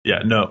Yeah,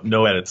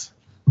 no edits.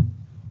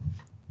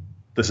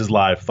 This is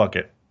live. Fuck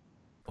it.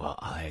 Well,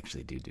 I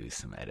actually do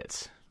some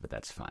edits, but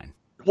that's fine.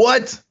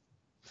 What?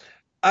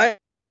 I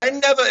I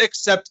never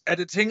accept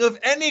editing of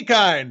any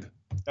kind.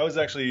 That was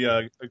actually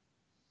a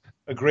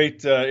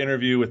great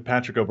interview with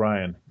Patrick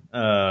O'Brien.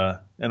 And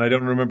I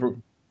don't remember.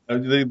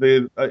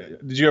 Did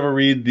you ever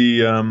read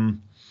the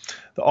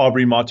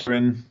Aubrey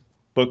Maturin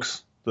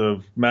books,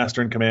 the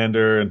Master and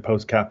Commander and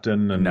Post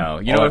Captain and No,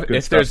 all that good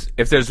if stuff?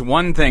 there's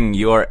one thing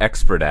you're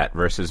expert at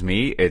versus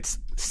me, it's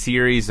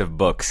series of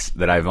books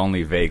that I've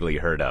only vaguely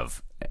heard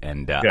of.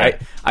 And Okay.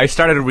 I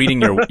started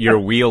reading your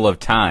Wheel of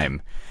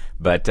Time,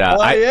 but Oh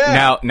I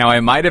yeah. now I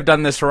might have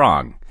done this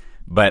wrong,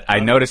 but I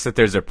noticed that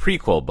there's a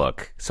prequel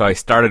book, so I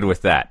started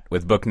with that,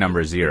 with book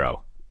number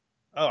 0.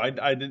 Oh,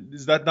 I did.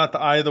 Is that not the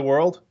Eye of the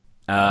World?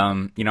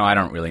 I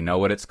don't really know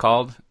what it's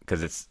called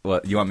because it's. Well,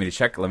 you want me to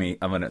check? I'm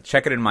gonna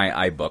check it in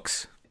my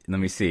iBooks. Let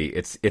me see.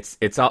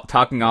 It's all,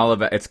 talking all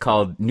about. It's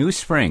called New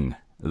Spring,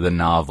 the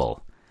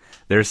novel.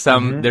 There's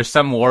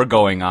some war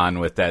going on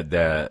with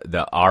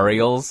the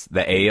Ariels,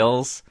 the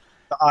Ales,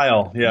 The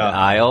Isle. the Yeah.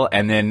 Isle,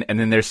 and then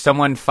there's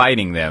someone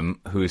fighting them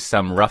who's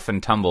some rough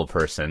and tumble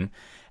person,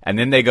 and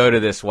then they go to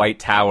this white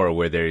tower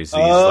where there's these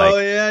Oh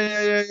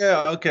like.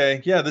 yeah.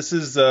 Okay. Yeah. This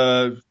is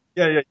yeah.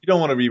 You don't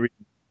want to be.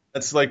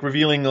 That's like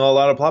revealing a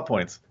lot of plot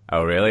points.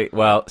 Oh, really?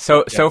 Well, so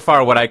Yeah. so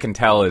far, what I can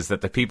tell is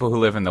that the people who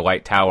live in the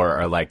White Tower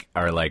are like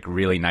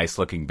really nice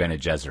looking Bene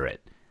Gesserit.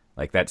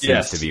 Like that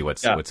seems to Yes. be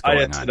what's Yeah. what's Aya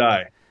going on.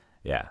 Sedai.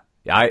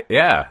 Yeah,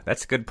 yeah,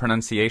 that's good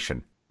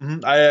pronunciation.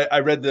 I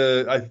read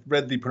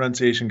the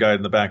pronunciation guide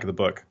in the back of the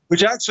book,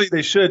 which actually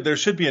there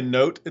should be a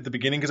note at the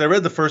beginning because I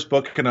read the first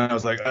book and I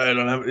was like I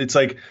don't have it's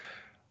like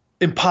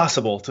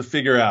impossible to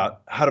figure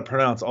out how to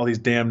pronounce all these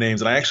damn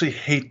names and I actually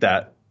hate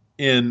that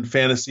in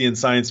fantasy and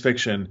science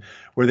fiction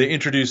where they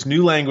introduce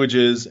new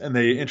languages and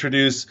they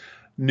introduce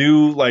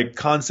new like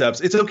concepts.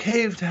 It's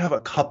okay to have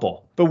a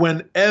couple, but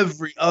when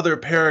every other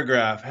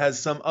paragraph has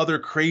some other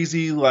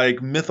crazy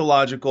like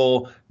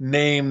mythological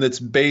name that's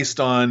based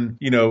on,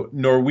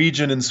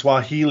 Norwegian and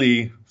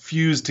Swahili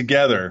fused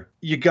together,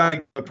 you got to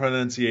give a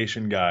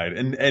pronunciation guide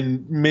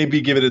and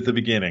maybe give it at the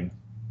beginning.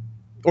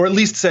 Or at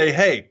least say,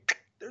 hey,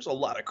 there's a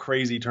lot of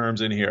crazy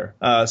terms in here.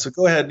 So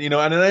go ahead, and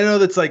I know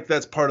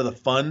that's part of the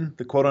fun,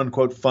 the quote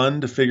unquote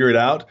fun to figure it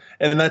out.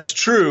 And that's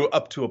true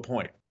up to a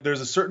point.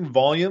 There's a certain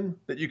volume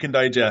that you can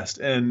digest,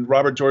 and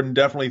Robert Jordan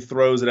definitely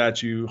throws it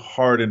at you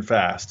hard and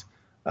fast.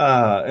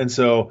 And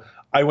so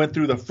I went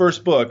through the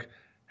first book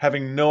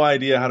having no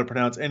idea how to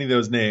pronounce any of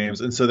those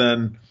names. And so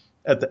then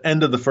at the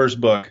end of the first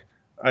book,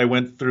 I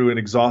went through and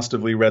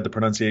exhaustively read the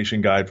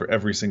pronunciation guide for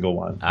every single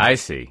one. I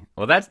see.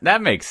 Well,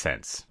 that makes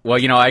sense. Well,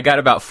 I got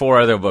about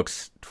 4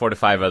 to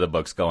 5 other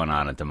books going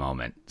on at the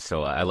moment,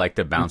 so I like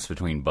to bounce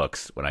between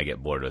books when I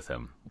get bored with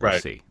them. We'll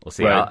Right. see. We'll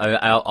see. Right.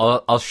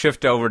 I'll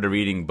shift over to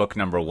reading book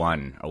number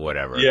 1 or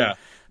whatever. Yeah.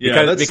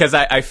 Yeah. Because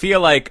I feel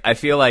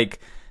like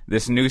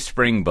this New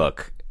Spring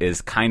book is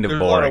kind of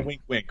There's a lot of boring.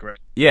 wink, wink, right?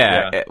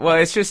 Yeah, Yeah. well,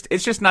 it's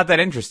just not that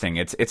interesting.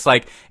 It's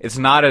like it's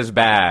not as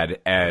bad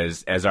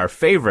as our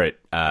favorite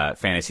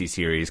fantasy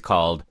series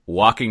called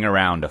Walking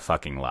Around a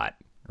Fucking Lot,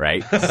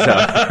 right?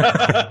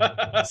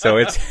 So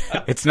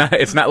it's not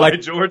By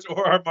like George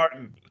R.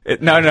 Martin.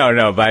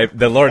 no, by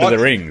the Lord of the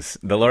Walk- Rings.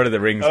 The Lord of the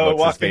Rings Oh, books is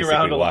walking basically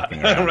around a lot.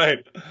 walking around.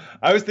 Right.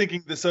 I was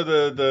thinking so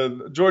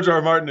the George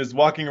R. Martin is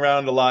walking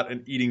around a lot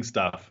and eating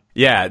stuff.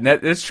 Yeah,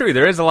 that's true.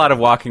 There is a lot of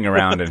walking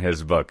around in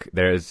his book.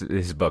 There's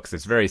his books.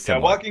 It's very Yeah,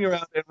 similar. walking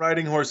around and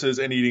riding horses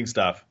and eating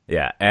stuff.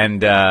 Yeah,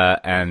 and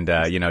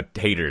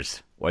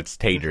taters. What's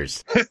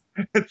taters?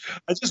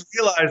 I just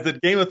realized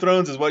that Game of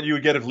Thrones is what you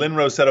would get if Lynn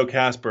Rossetto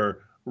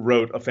Kasper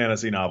wrote a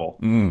fantasy novel.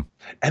 Mm.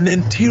 And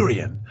then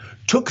Tyrion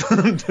took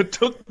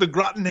took the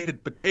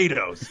gratinated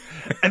potatoes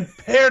and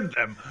paired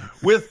them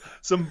with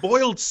some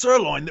boiled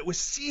sirloin that was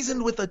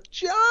seasoned with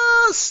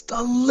just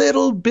a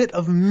little bit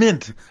of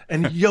mint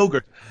and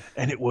yogurt,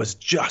 and it was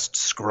just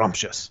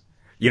scrumptious.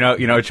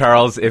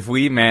 Charles, if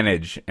we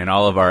manage in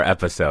all of our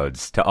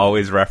episodes to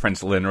always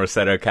reference Lynn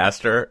Rossetto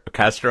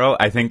Castro,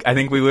 I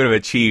think we would have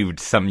achieved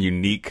some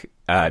unique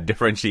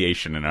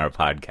differentiation in our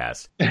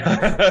podcast.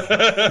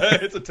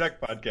 It's a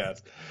tech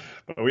podcast.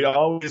 But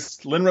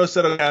Lynn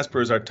Rossetto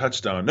Kasper is our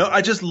touchstone. No,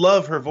 I just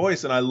love her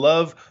voice, and I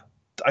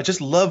just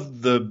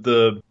love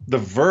the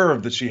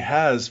verve that she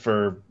has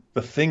for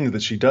the thing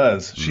that she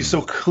does. She's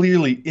so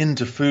clearly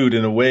into food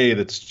in a way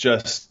that's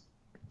just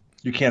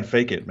you can't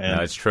fake it, man.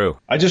 No, it's true.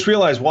 I just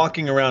realized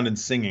walking around and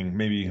singing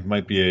maybe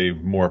might be a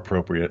more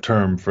appropriate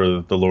term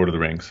for the Lord of the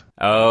Rings.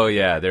 Oh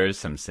yeah, there is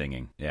some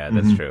singing. Yeah,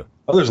 that's true.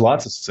 Oh, there's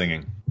lots of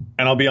singing.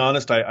 And I'll be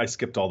honest, I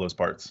skipped all those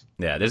parts.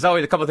 Yeah, there's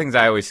always a couple things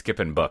I always skip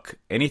in book.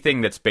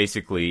 Anything that's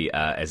basically,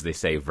 as they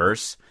say,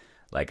 verse.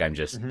 Like I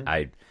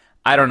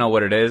don't know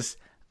what it is.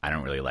 I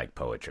don't really like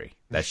poetry.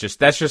 That's just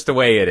the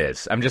way it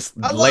is. I'm just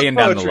I love laying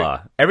down the poetry.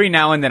 law. Every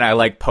now and then I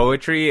like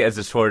poetry as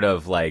a sort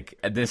of like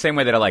the same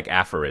way that I like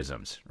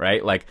aphorisms,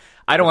 right? Like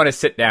I don't want to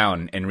sit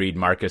down and read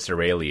Marcus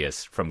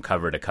Aurelius from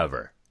cover to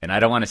cover. And I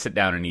don't want to sit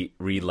down and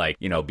read like,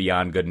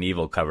 Beyond Good and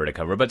Evil cover to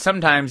cover. But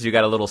sometimes you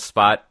got a little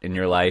spot in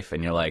your life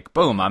and you're like,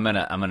 boom, I'm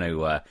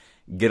gonna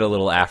get a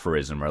little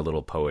aphorism or a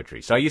little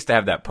poetry. So I used to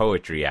have that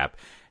poetry app.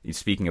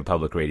 Speaking of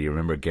public radio,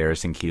 remember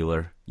Garrison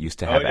Keillor used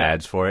to have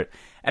ads for it?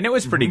 And it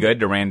was pretty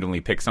good to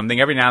randomly pick something.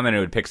 Every now and then it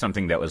would pick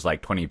something that was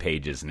like 20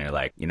 pages, and they're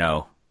like,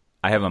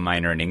 I have a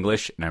minor in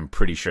English, and I'm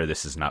pretty sure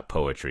this is not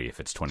poetry if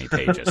it's 20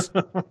 pages.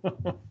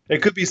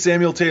 It could be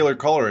Samuel Taylor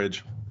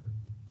Coleridge.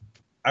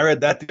 I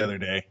read that the other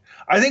day.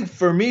 I think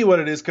for me what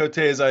it is, Cote,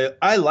 is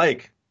I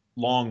like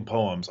long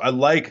poems. I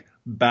like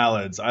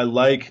ballads. I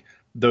like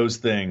those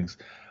things.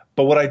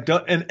 But what I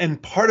don't,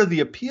 and part of the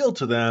appeal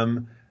to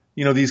them,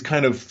 these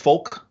kind of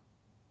folk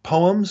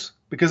poems,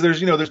 because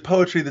there's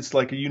poetry that's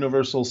like a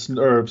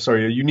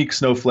unique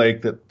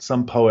snowflake that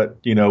some poet,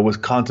 was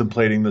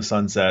contemplating the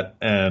sunset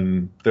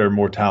and their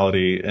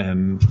mortality,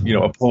 and,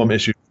 a poem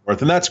issued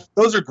forth. And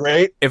those are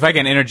great. If I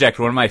can interject,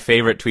 one of my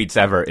favorite tweets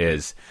ever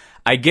is,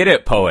 I get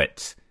it,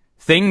 poets.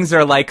 Things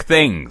are like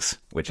things,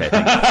 which I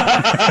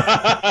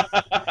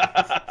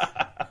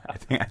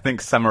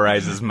think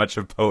summarizes much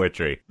of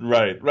poetry.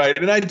 Right.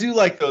 And I do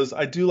like those.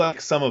 I do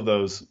like some of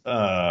those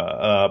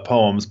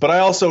poems, but I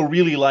also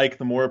really like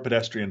the more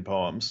pedestrian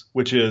poems,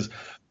 which is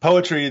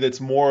poetry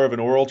that's more of an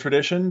oral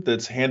tradition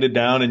that's handed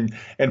down.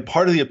 And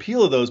part of the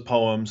appeal of those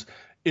poems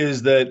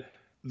is that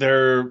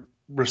they're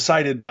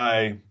recited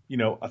by,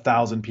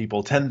 1,000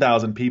 people,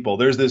 10,000 people.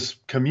 There's this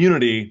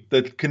community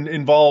that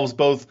involves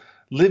both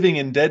living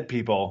and dead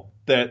people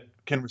that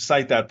can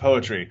recite that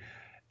poetry.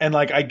 And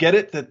like, I get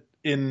it that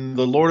in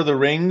the Lord of the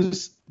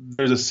Rings,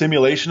 there's a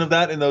simulation of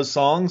that in those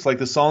songs, like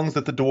the songs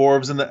that the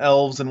dwarves and the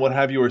elves and what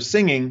have you are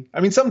singing.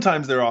 I mean,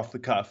 sometimes they're off the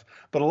cuff,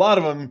 but a lot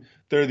of them,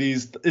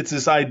 it's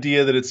this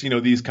idea that it's,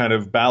 these kind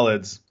of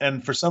ballads.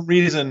 And for some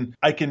reason,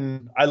 I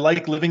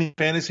like living in a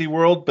fantasy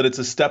world, but it's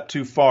a step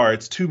too far.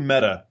 It's too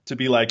meta to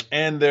be like,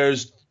 and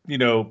there's,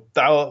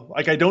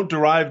 I don't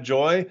derive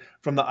joy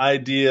from the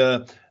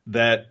idea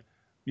that,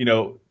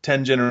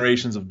 10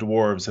 generations of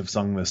dwarves have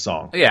sung this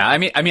song. Yeah, I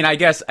mean, I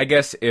guess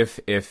if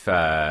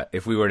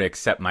we were to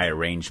accept my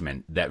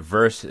arrangement that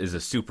verse is a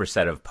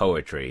superset of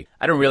poetry,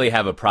 I don't really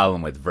have a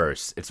problem with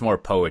verse. It's more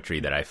poetry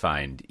that I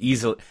find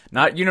easily,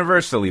 not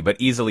universally, but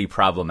easily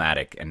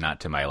problematic and not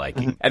to my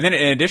liking. Mm-hmm. And then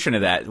in addition to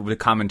that, with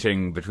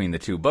commenting between the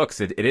two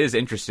books, it is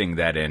interesting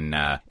that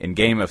in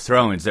Game of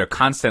Thrones, they're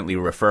constantly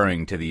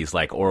referring to these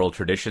like oral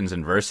traditions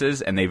and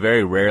verses, and they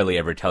very rarely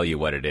ever tell you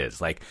what it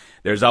is. Like,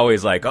 there's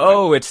always like,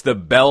 oh, it's the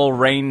Bell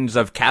Rains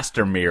of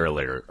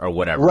Castamere or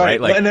whatever,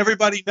 right? Like, and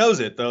everybody knows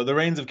it, though, the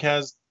Rains of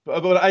Cas.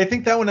 But I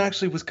think that one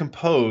actually was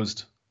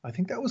composed. I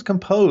think that was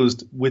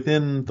composed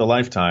within the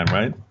lifetime,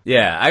 right?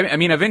 Yeah, I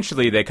mean,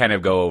 eventually they kind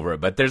of go over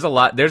it, but there's a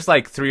lot. There's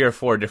like 3 or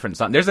 4 different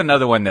songs. There's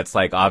another one that's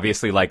like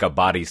obviously like a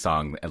body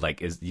song.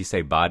 Like, you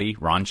say body?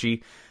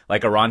 Raunchy?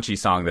 Like a raunchy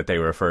song that they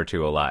refer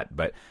to a lot,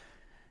 but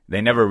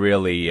they never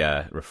really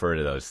refer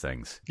to those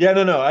things. Yeah,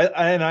 no.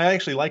 I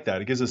actually like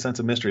that. It gives a sense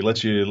of mystery.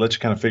 Lets you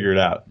kind of figure it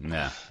out.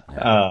 Yeah.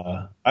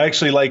 I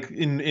actually like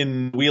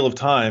in Wheel of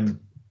Time,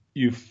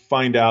 you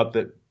find out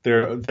that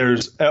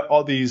there's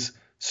all these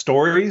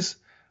stories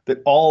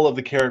that all of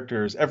the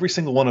characters, every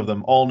single one of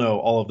them, all know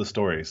all of the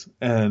stories,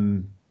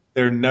 and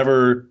they're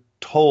never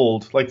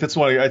told. Like, that's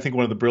one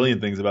of the brilliant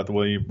things about the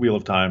Wheel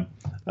of Time.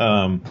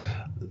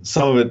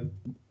 Some of it,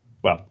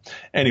 well,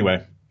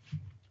 anyway.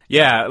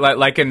 Yeah,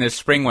 like in the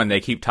spring one, they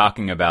keep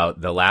talking about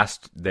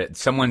that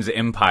someone's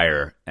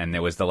empire, and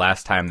it was the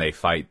last time they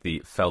felt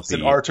the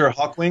Arthur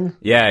Hawkwing.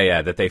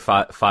 Yeah, that they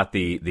fought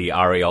the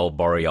Ariel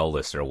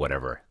Borealis or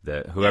whatever.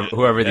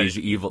 Whoever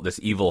this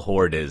evil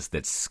horde is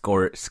that's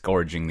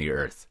scourging the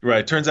earth.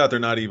 Right. Turns out they're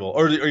not evil.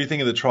 Or are you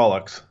thinking of the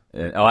Trollocs?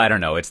 I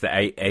don't know. It's the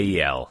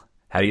Aiel.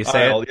 How do you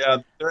say Aiel, it? Yeah,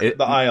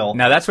 the Aiel.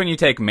 Now that's when you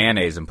take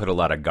mayonnaise and put a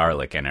lot of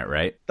garlic in it,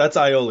 right? That's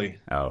aioli.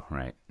 Oh,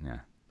 right. Yeah.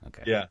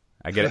 Okay. Yeah.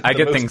 I get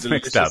things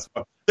mixed up.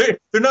 They're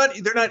not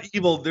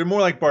evil. They're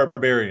more like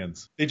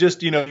barbarians. They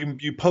just,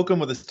 you poke them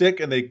with a stick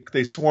and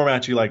they swarm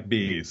at you like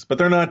bees. But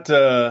they're not,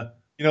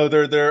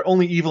 they're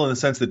only evil in the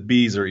sense that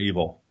bees are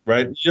evil,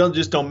 right? You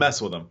don't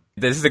mess with them.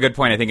 This is a good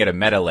point, I think, at a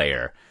meta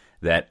layer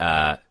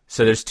that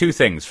so there's 2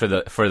 things for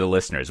the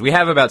listeners. We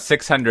have about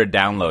 600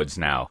 downloads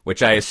now,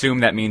 which I assume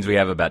that means we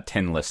have about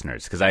 10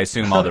 listeners, because I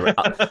assume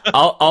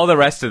all the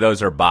rest of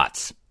those are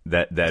bots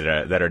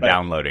that are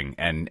downloading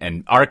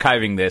and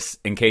archiving this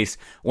in case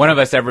one of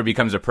us ever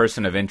becomes a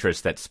person of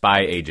interest that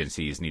spy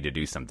agencies need to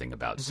do something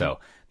about. Mm-hmm. So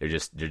they're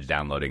just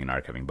downloading and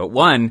archiving. But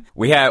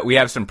we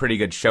have some pretty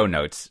good show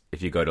notes.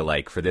 If you go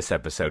to, for this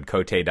episode,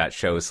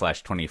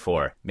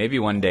 cote.show/24, maybe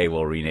one day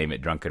we'll rename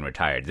it Drunk and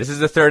Retired. This is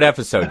the 3rd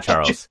episode,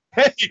 Charles.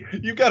 Hey,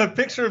 you got a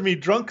picture of me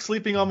drunk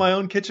sleeping on my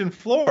own kitchen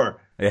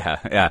floor.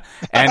 Yeah.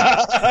 And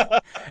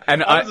I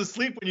was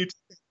asleep when you took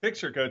the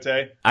picture, Cote.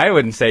 I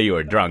wouldn't say you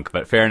were drunk,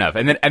 but fair enough.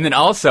 And then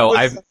also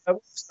I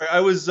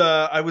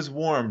was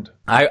warmed.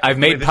 I've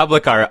made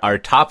public our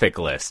topic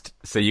list,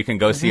 so you can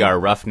go see our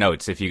rough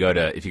notes if you go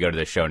to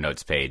the show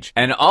notes page.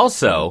 And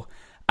also,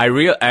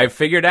 I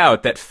figured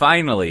out that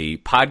finally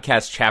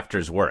podcast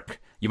chapters work.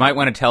 You might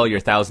want to tell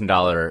your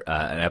 $1,000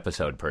 an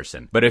episode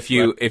person. But if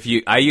you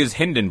I use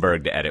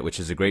Hindenburg to edit, which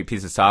is a great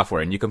piece of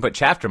software, and you can put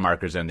chapter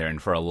markers in there. And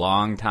for a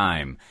long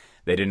time,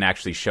 they didn't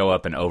actually show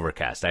up in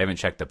Overcast. I haven't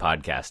checked the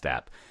podcast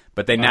app,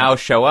 but they now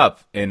show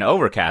up in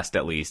Overcast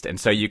at least. And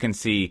so you can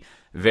see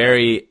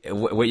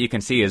what you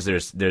can see is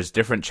there's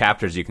different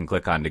chapters you can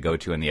click on to go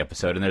to in the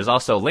episode, and there's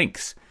also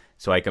links.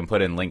 So I can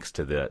put in links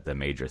to the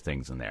major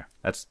things in there.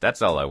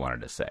 That's all I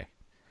wanted to say.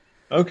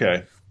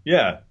 Okay.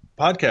 Yeah.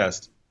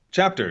 Podcast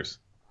chapters.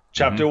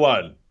 Chapter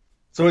 1.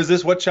 So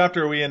what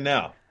chapter are we in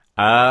now?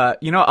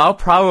 I'll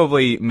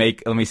probably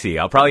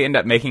I'll probably end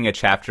up making a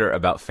chapter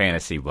about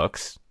fantasy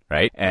books,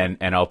 right? And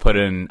I'll put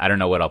in, I don't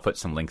know what I'll put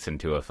some links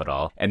into, if at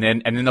all. And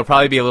then there'll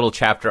probably be a little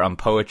chapter on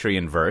poetry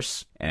and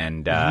verse.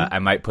 And I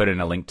might put in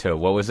a link to,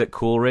 what was it,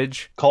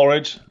 Coleridge?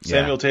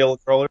 Samuel Taylor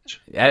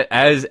Coleridge.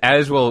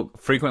 As we'll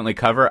frequently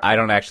cover, I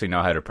don't actually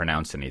know how to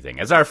pronounce anything.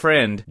 As our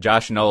friend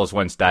Josh Knowles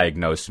once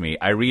diagnosed me,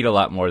 I read a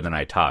lot more than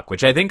I talk,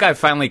 which I think I've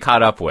finally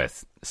caught up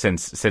with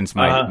since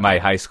my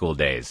high school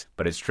days.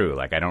 But it's true,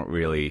 like I don't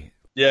really...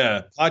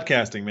 Yeah,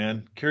 podcasting,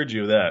 man. Cured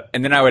you of that.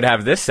 And then I would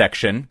have this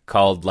section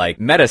called,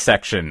 like, meta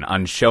section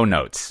on show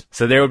notes.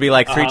 So there would be,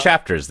 like, 3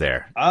 chapters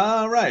there.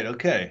 Right,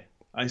 okay.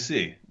 I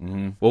see.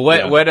 Mm-hmm.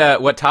 Well,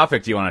 what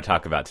topic do you want to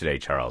talk about today,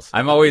 Charles?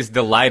 I'm always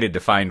delighted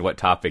to find what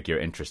topic you're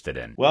interested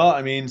in. Well,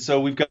 I mean, so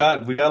we've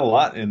got a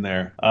lot in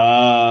there.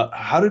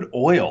 How did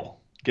oil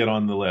get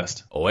on the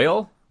list?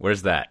 Oil?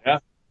 Where's that? Yeah,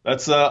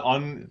 that's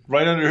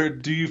right under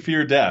Do You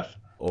Fear Death?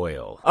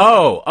 Oil.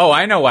 Oh,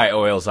 I know why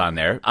oil's on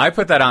there. I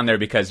put that on there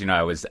because,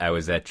 I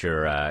was at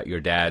your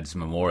dad's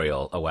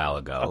memorial a while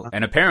ago,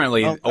 and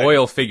apparently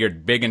oil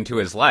figured big into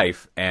his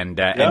life, and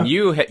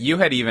you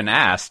had even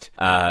asked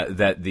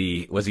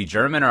that was he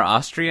German or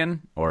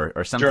Austrian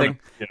or something? German,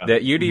 yeah.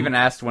 That you'd even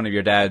asked one of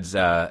your dad's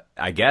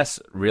I guess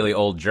really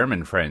old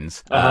German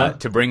friends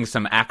to bring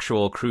some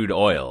actual crude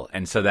oil,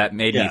 and so that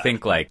made me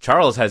think, like,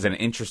 Charles has an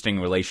interesting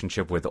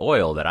relationship with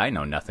oil that I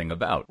know nothing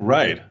about.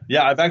 Right.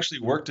 Yeah, I've actually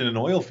worked in an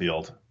oil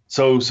field.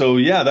 So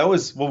yeah, that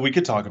was, well, we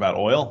could talk about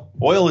oil.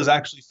 Oil is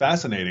actually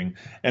fascinating.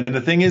 And the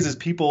thing is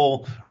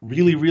people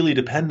really, really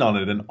depend on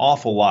it an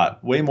awful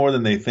lot, way more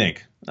than they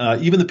think.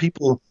 Even the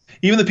people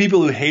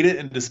who hate it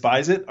and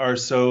despise it are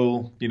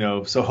so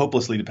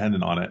hopelessly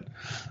dependent on it.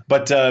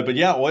 But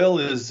yeah, oil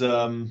is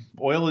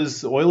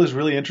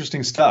really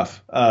interesting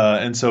stuff.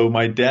 And so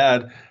my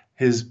dad,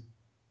 his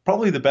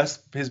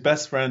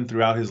best friend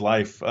throughout his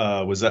life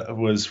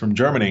was from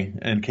Germany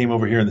and came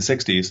over here in the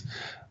 60s.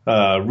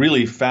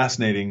 Really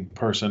fascinating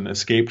person,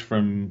 escaped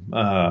from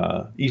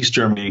East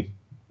Germany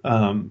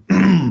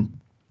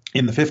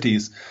in the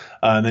 50s,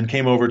 and then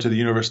came over to the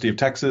University of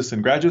Texas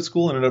in graduate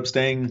school and ended up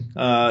staying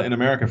in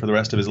America for the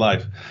rest of his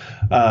life.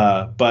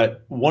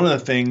 But one of the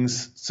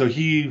things, so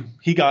he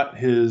got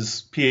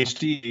his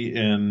PhD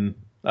in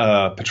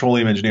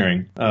petroleum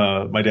engineering.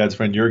 My dad's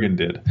friend Jürgen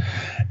did,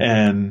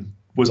 and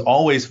was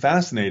always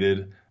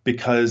fascinated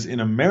because in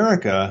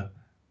America,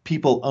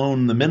 people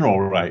own the mineral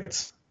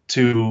rights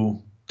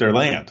to their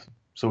land.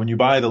 So when you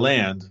buy the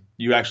land,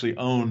 you actually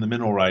own the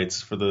mineral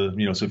rights for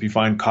so if you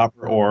find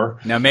copper ore.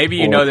 Now, maybe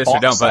you know this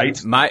or don't,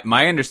 but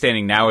my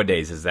understanding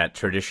nowadays is that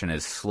tradition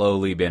has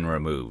slowly been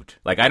removed.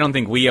 Like, I don't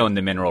think we own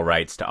the mineral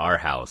rights to our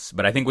house,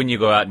 but I think when you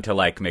go out into,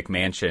 like,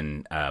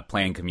 McMansion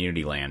planned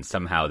community land,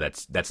 somehow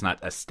that's not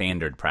a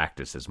standard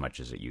practice as much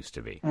as it used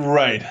to be.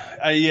 Right.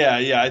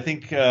 Yeah. I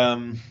think, I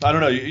don't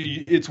know,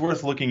 it's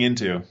worth looking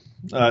into.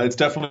 It's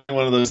definitely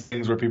one of those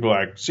things where people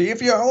are like, see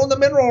if you own the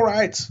mineral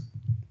rights.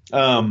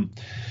 I'm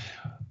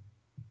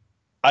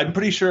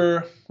pretty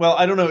sure. Well,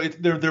 I don't know.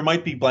 There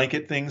might be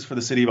blanket things for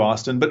the city of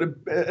Austin, but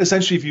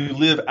essentially, if you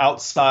live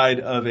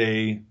outside of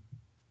a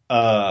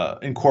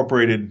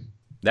incorporated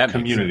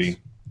community,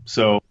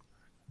 so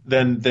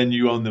then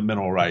you own the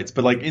mineral rights.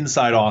 But like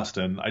inside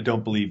Austin, I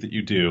don't believe that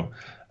you do.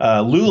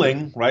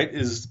 Luling, right,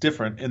 is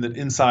different in that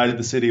inside of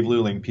the city of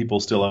Luling, people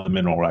still own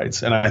mineral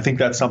rights, and I think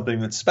that's something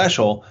that's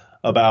special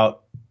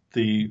about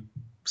the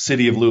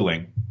city of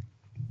Luling.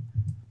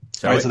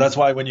 So that's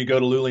why when you go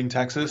to Luling,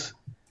 Texas,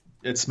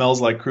 it smells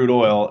like crude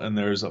oil, and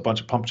there's a bunch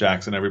of pump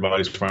jacks in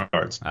everybody's front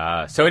yards.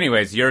 So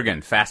anyways,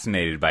 Jürgen,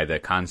 fascinated by the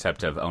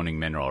concept of owning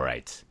mineral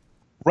rights.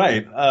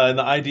 Right. And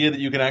the idea that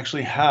you can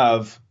actually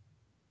have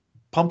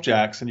pump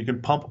jacks and you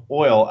can pump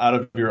oil out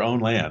of your own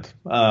land.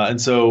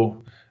 And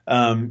so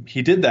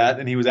he did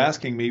that, and he was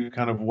asking me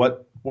kind of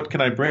what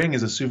can I bring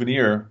as a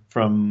souvenir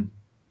from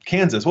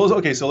Kansas? Well,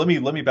 okay, so let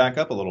me back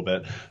up a little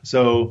bit.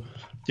 So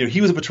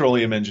he was a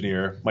petroleum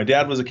engineer. My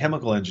dad was a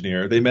chemical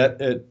engineer. They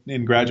met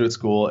in graduate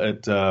school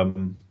at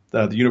the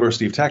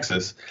University of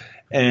Texas,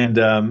 and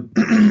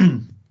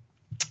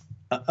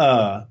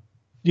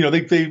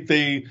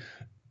they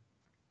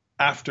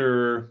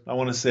after I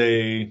want to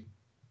say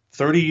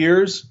 30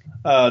 years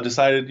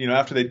decided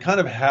after they'd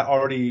kind of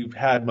already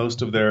had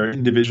most of their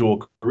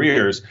individual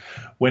careers,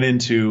 went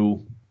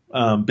into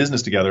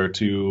business together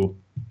to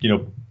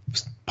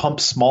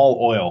pump small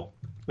oil.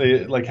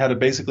 They had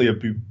basically a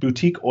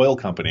boutique oil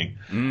company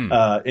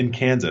in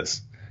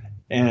Kansas,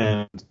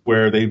 and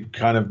where they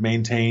kind of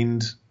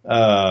maintained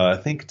I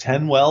think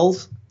 10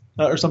 wells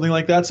or something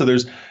like that. So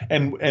there's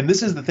and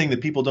this is the thing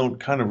that people don't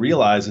kind of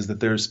realize is that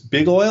there's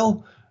big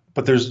oil,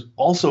 but there's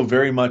also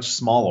very much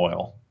small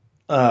oil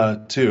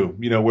too.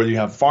 You know, where you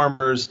have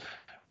farmers,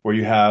 where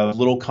you have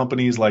little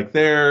companies like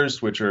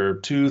theirs, which are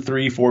two,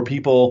 three, four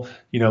people,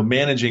 you know,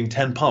 managing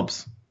 10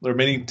 pumps. They're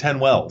managing 10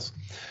 wells,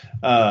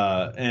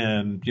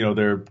 and you know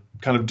they're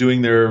kind of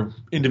doing their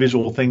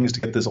individual things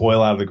to get this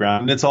oil out of the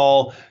ground, and it's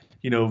all,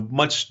 you know,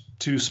 much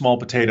too small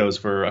potatoes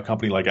for a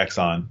company like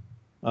Exxon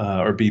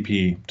or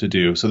BP to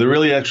do. So there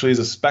really actually is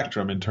a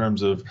spectrum in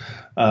terms of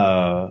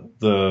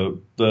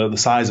the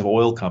size of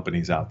oil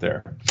companies out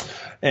there.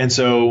 And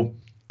so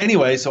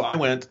anyway, so I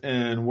went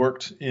and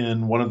worked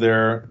in one of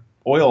their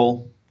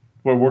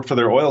worked for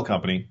their oil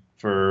company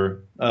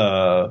for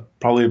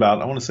probably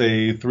about, I want to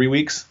say 3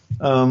 weeks,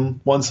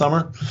 one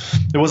summer.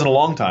 It wasn't a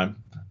long time,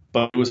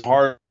 but it was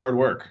hard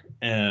work.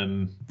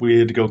 And we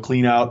had to go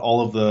clean out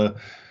all the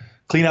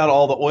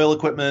oil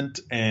equipment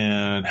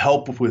and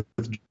help with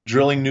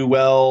drilling new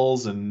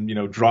wells and, you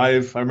know,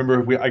 drive. I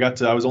remember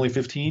I was only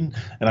 15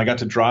 and I got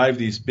to drive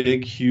these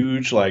big,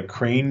 huge, like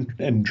crane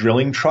and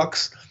drilling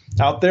trucks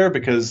out there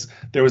because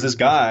there was this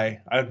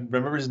guy, I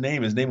remember his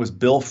name. His name was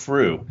Bill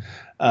Frew.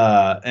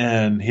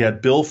 And he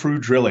had Bill Frew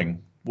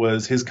Drilling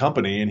was his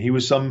company. And he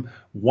was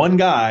one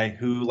guy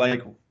who,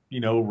 like,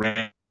 you know,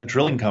 ran a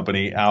drilling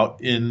company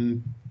out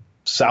in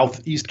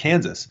southeast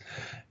Kansas.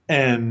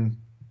 And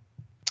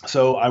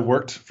so I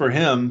worked for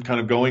him, kind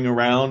of going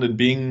around and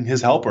being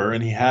his helper,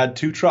 and he had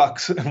 2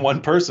 trucks and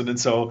 1 person. And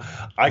so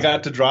I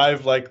got to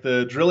drive like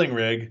the drilling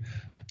rig,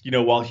 you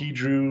know, while he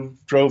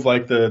drove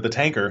like the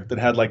tanker that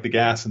had like the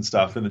gas and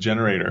stuff in the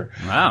generator.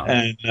 Wow.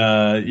 And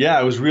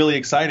yeah, it was really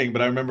exciting.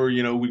 But I remember,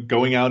 you know,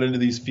 going out into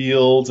these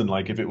fields, and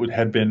like if it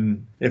had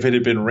been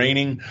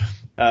raining,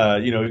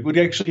 you know, it would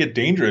actually get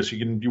dangerous.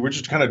 You were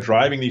just kind of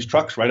driving these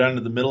trucks right out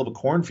into the middle of a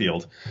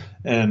cornfield,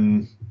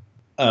 and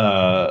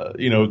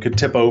you know, it could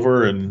tip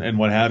over and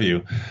what have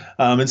you.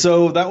 And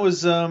so that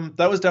was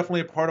definitely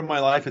a part of my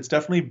life. It's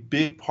definitely a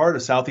big part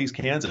of Southeast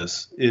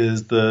Kansas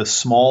is the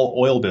small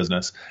oil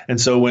business.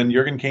 And so when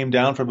Jurgen came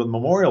down for the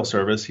memorial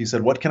service, he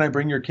said, "What can I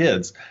bring your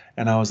kids?"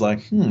 And I was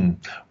like,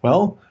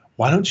 well,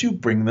 why don't you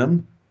bring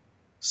them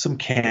some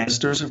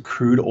canisters of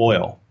crude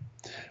oil?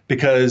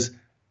 Because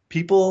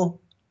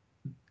people,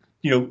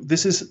 you know,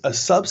 this is a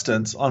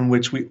substance on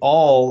which we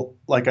all,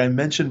 like I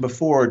mentioned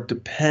before,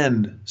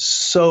 depend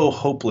so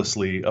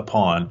hopelessly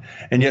upon.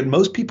 And yet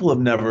most people have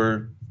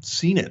never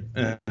seen it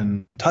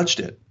and touched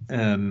it.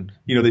 And,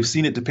 you know, they've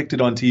seen it depicted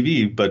on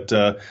TV, but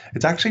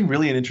it's actually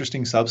really an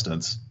interesting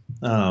substance.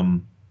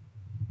 And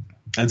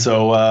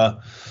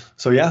so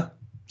yeah,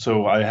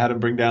 so I had him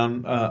bring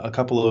down a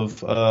couple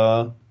of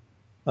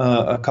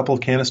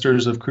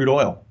canisters of crude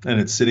oil, and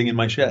it's sitting in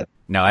my shed.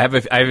 Now I have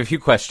a few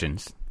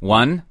questions.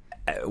 One,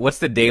 what's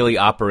the daily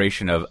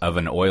operation of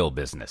an oil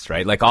business,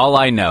 right? Like all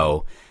I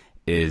know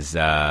is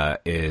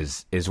what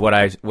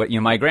you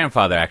know, my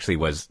grandfather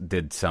actually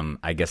did some,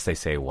 I guess they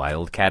say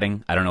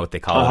wildcatting. I don't know what they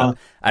call it.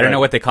 I don't know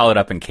what they call it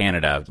up in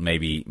Canada.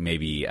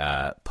 Maybe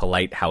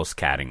polite house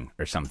catting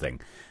or something.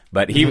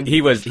 But he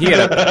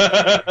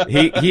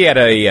had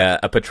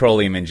a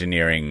petroleum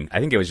engineering, I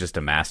think it was just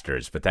a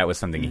master's, but that was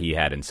something he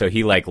had. And so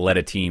he like led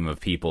a team of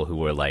people who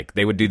were like,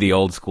 they would do the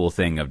old school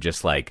thing of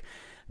just like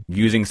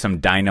using some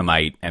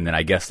dynamite and then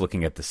I guess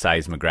looking at the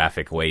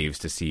seismographic waves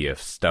to see if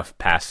stuff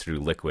passed through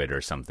liquid or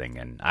something.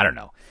 And I don't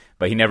know,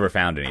 but he never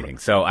found anything.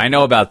 So I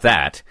know about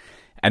that.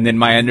 And then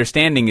my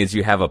understanding is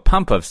you have a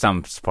pump of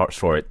some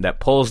sort that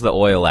pulls the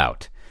oil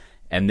out.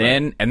 And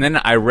then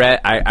I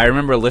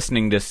remember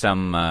listening to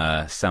some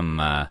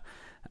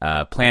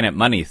Planet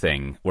Money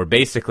thing where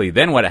basically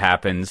then what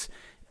happens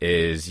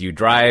is you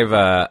drive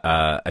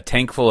a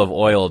tank full of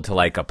oil to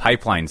like a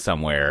pipeline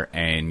somewhere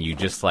and you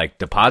just like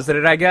deposit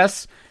it, I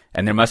guess.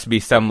 And there must be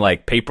some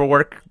like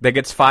paperwork that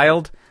gets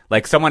filed.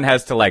 Like someone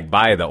has to like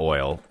buy the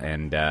oil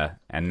and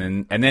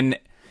then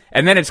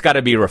it's got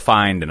to be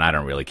refined, and I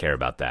don't really care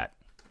about that.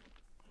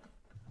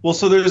 Well,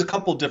 so there's a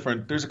couple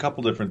different things. A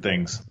couple of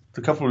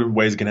different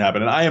ways it can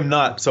happen. And I am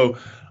not. So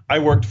I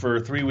worked for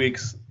 3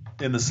 weeks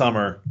in the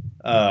summer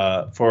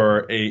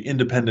for a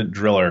independent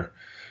driller.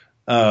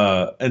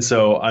 And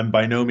so I'm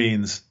by no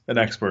means an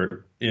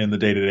expert in the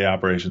day-to-day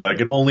operations. I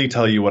can only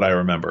tell you what I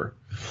remember.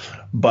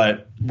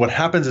 But what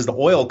happens is the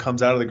oil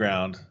comes out of the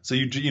ground. So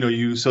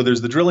so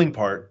there's the drilling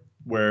part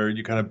where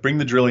you kind of bring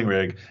the drilling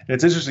rig. And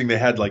it's interesting, they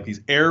had like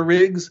these air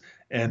rigs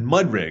and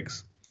mud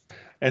rigs.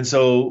 And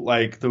so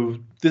like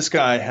this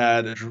guy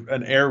had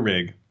an air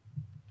rig.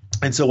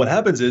 And so what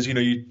happens is,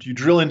 you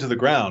drill into the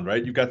ground,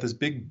 right? You've got this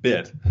big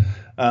bit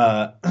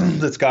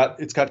it's got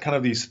kind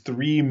of these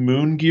 3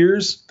 moon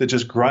gears that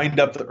just grind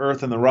up the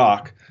earth and the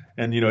rock.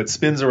 And, it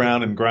spins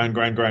around and grind.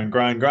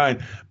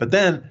 But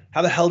then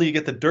how the hell do you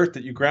get the dirt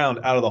that you ground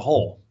out of the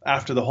hole?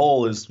 After the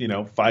hole is,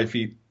 5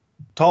 feet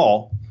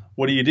tall,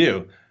 what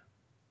do?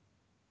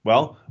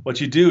 Well,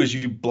 what you do is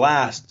you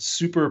blast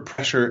super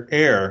pressure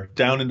air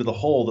down into the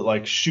hole that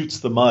like shoots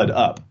the mud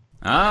up.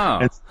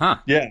 Oh, huh.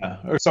 Yeah.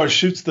 Or sorry,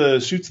 shoots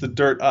the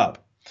dirt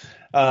up.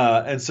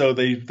 And so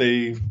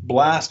they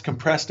blast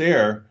compressed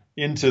air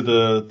into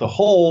the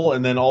hole,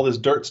 and then all this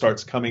dirt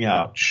starts coming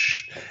out.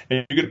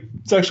 And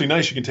it's actually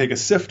nice. You can take a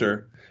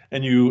sifter,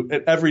 and you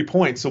at every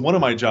point. So one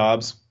of my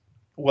jobs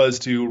was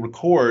to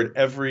record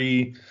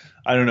every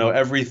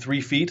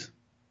 3 feet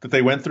that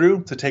they went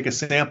through, to take a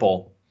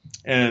sample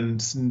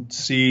and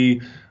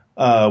see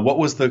what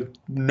was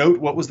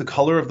the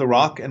color of the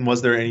rock, and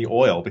was there any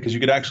oil? Because you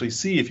could actually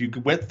see, if you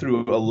went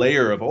through a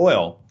layer of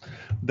oil,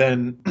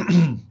 then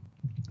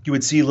you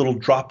would see little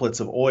droplets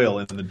of oil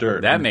in the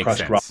dirt. That makes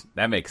sense. Rock.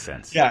 That makes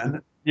sense. Yeah,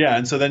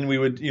 and so then we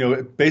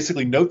would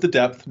basically note the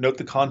depth, note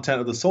the content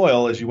of the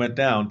soil as you went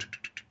down.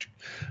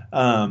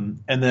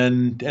 And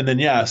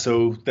then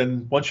so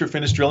then once you're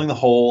finished drilling the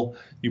hole,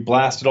 you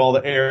blasted all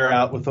the air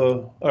out with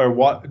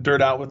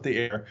dirt out with the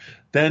air.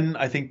 Then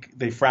I think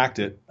they fracked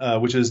it,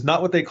 which is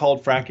not what they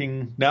called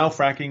fracking. Now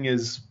fracking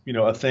is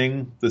a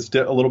thing that's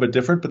a little bit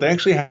different, but they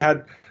actually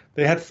had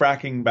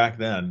fracking back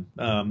then.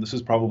 This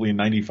was probably in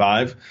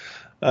 '95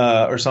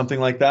 or something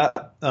like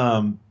that,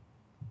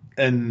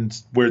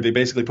 and where they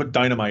basically put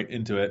dynamite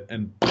into it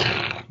and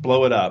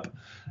blow it up.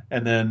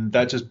 And then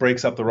that just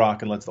breaks up the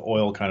rock and lets the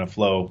oil kind of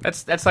flow.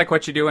 That's like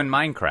what you do in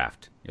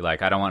Minecraft. You're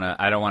like, I don't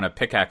want to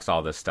pickaxe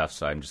all this stuff,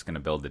 so I'm just going to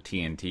build the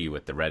TNT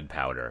with the red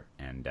powder,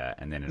 and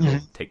then it'll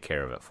take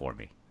care of it for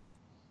me.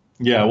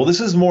 Yeah, well,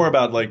 this is more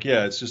about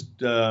it's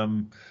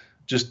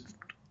just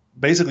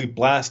basically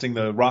blasting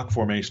the rock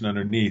formation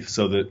underneath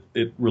so that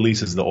it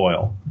releases the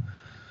oil.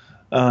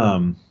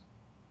 And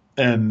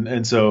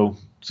so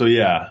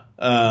yeah,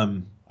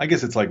 I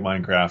guess it's like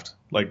Minecraft,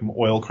 like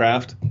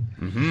Oilcraft.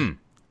 Mm-hmm.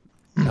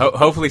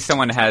 Hopefully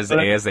someone has,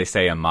 as they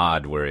say, a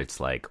mod where it's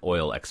like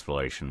oil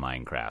exploration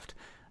Minecraft.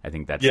 I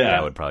think that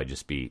would probably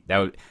just be that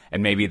would,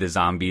 and maybe the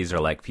zombies are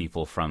like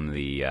people from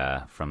the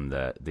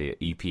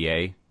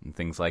EPA and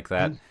things like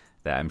that. Mm-hmm.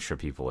 That I'm sure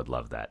people would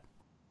love that.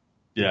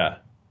 Yeah.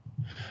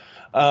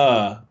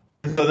 So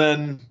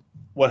then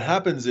what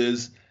happens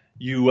is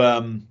you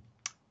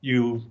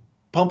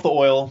pump the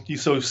oil.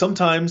 So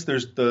sometimes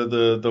there's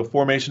the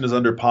formation is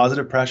under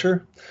positive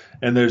pressure,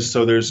 and there's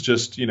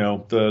just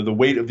the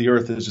weight of the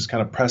earth is just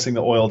kind of pressing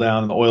the oil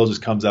down, and the oil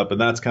just comes up,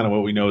 and that's kind of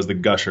what we know as the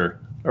gusher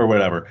or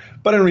whatever.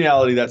 But in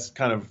reality, that's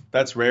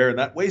rare, and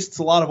that wastes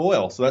a lot of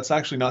oil. So that's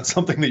actually not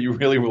something that you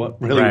really want.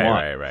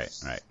 Right.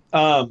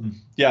 So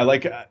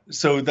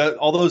that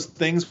all those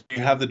things,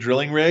 you have the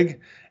drilling rig,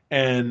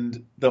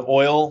 and the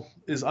oil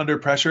is under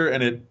pressure,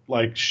 and it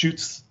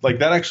shoots that.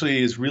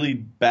 Actually, is really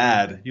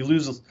bad. You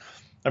lose.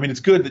 I mean,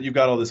 it's good that you've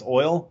got all this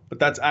oil, but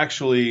that's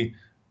actually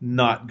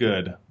not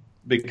good,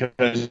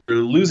 because you're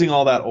losing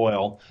all that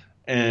oil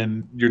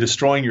and you're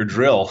destroying your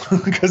drill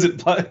because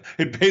it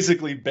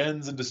basically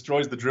bends and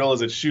destroys the drill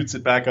as it shoots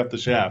it back up the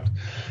shaft.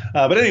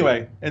 But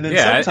anyway, and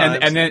then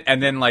sometimes,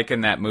 and then like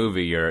in that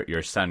movie,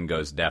 your son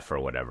goes deaf or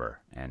whatever,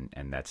 and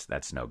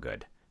that's no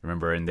good.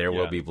 Remember, in There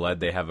Will Be Blood,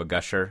 they have a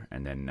gusher,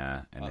 and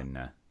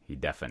then he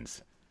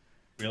deafens.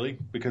 Really?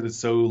 Because it's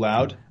so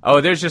loud? Oh,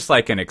 there's just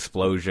like an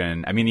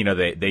explosion. I mean,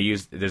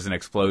 there's an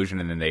explosion,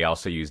 and then they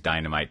also use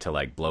dynamite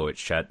to blow it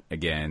shut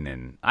again,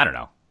 and I don't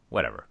know,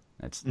 whatever.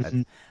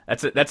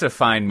 That's a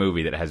fine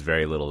movie that has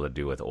very little to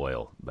do with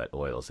oil, but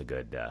oil's a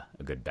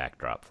good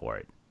backdrop for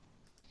it.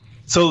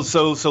 So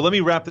let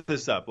me wrap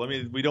this up.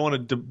 We don't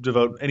want to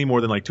devote any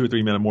more than 2 or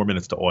 3 more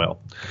minutes to oil,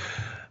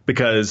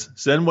 because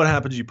then what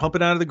happens? You pump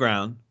it out of the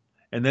ground,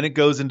 and then it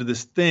goes into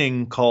this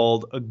thing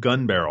called a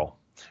gun barrel.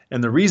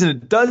 And the reason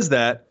it does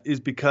that is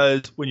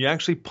because when you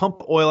actually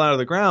pump oil out of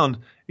the ground,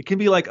 it can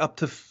be up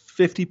to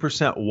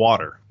 50%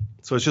 water.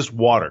 So it's just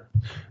water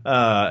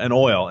and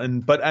oil.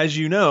 But as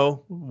you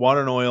know,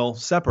 water and oil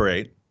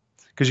separate,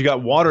 because you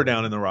got water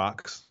down in the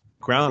rocks,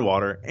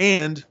 groundwater,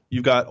 and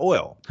you've got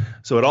oil.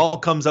 So it all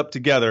comes up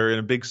together in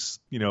a big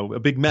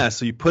mess.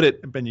 So you put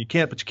it, but you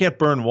can't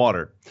burn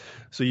water.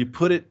 So you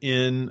put it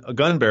in a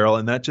gun barrel,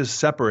 and that just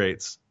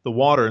separates the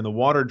water, and the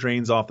water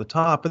drains off the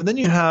top. And then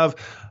you have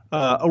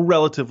a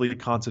relatively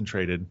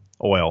concentrated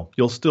oil.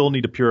 You'll still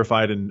need to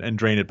purify it and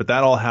drain it, but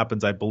that all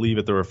happens, I believe,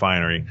 at the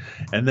refinery.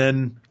 And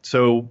then,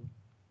 so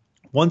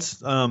once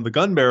the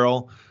gun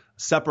barrel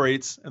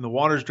separates and the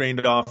water's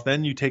drained off,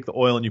 then you take the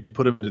oil and you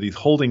put it into these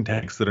holding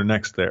tanks that are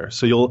next there.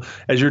 So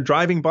as you're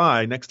driving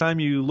by, next time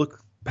you look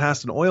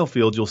past an oil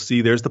field, you'll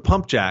see there's the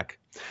pump jack.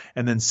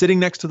 And then sitting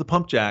next to the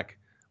pump jack,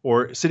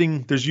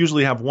 there's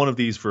usually have one of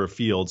these for a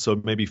field, so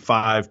maybe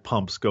 5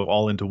 pumps go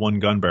all into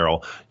one gun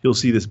barrel. You'll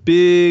see this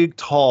big,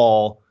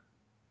 tall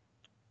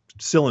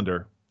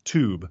cylinder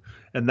tube,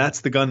 and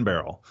that's the gun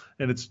barrel.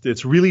 And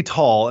it's really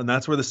tall, and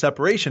that's where the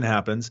separation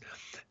happens.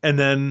 And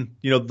then,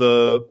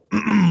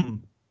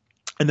 and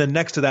then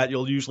next to that,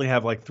 you'll usually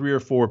have 3 or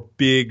 4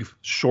 big,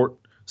 short,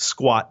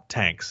 squat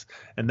tanks.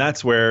 And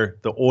that's where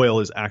the oil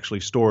is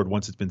actually stored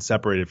once it's been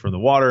separated from the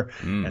water.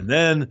 And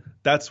then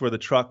that's where the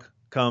truck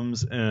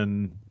comes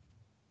and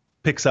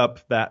picks up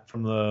that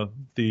from the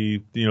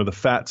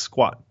fat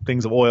squat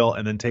things of oil,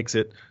 and then takes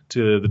it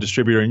to the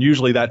distributor. And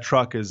usually that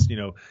truck is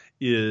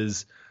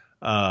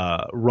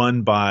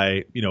run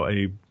by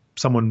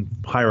someone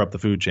higher up the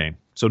food chain.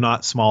 So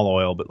not small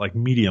oil, but like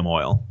medium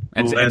oil.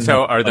 And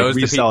so are those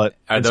the resell it?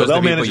 Are And those so they'll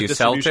the people manage you the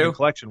sell distribution to? and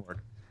collection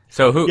work.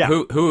 So who Yeah.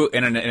 who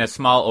in a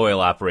small oil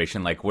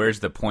operation, like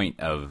where's the point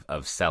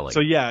of selling? So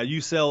yeah,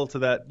 you sell to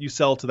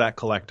that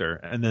collector,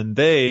 and then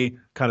they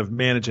kind of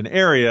manage an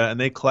area, and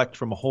they collect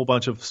from a whole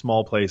bunch of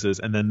small places,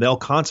 and then they'll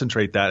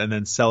concentrate that and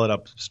then sell it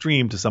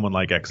upstream to someone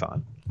like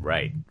Exxon.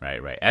 Right.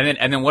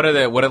 And then what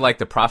are like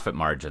the profit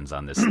margins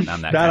on this on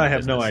that? That kind I of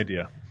have no business?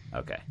 idea.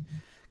 Okay.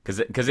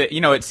 Because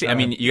I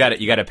mean you got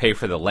to pay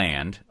for the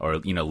land or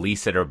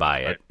lease it or buy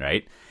it,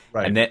 right?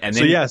 Right. And then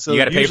So, yeah, so you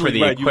got to pay for usually,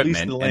 the right, you lease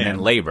equipment the and then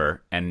land.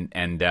 labor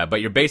and but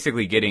you're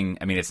basically getting,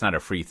 I mean, it's not a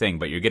free thing,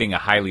 but you're getting a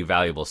highly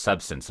valuable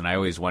substance. And I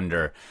always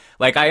wonder,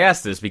 like, I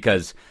ask this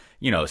because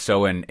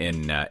so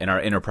in our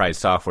enterprise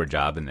software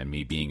job, and then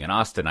me being in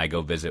Austin, I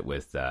go visit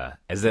with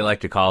as they like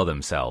to call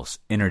themselves,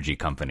 energy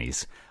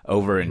companies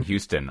over in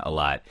Houston a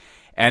lot.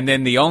 And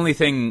then the only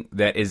thing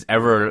that is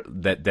ever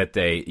that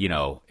they,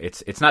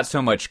 it's not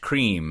so much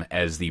cream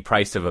as the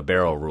price of a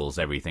barrel rules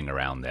everything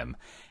around them.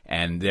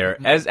 And they're,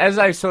 as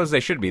I suppose they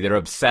should be, they're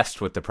obsessed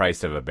with the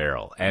price of a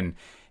barrel. And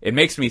it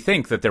makes me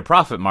think that their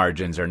profit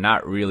margins are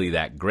not really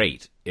that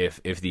great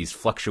if these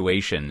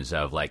fluctuations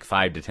of like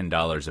 $5 to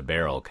 $10 a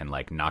barrel can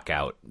like knock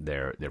out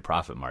their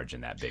profit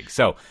margin that big.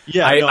 So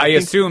Yeah, I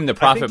assume the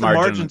profit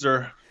margins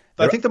are.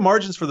 I think the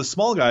margins for the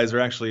small guys are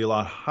actually a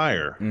lot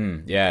higher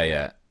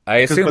Yeah. I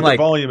assume but like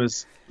the volume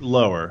is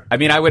lower. I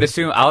mean, I would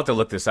assume, I'll have to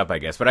look this up, I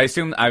guess, but I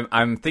assume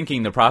I'm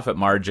thinking the profit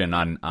margin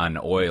on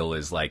oil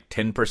is like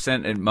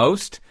 10% at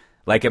most.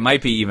 Like it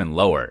might be even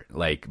lower,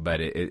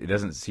 but it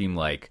doesn't seem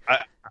like.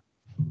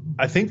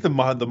 I think the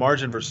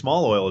margin for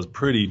small oil is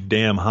pretty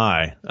damn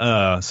high.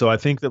 So I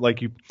think that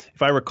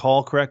if I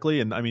recall correctly,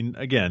 and I mean,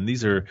 again,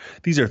 these are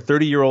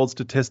 30-year-old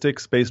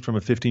statistics based from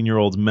a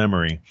 15-year-old's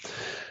memory.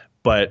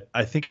 But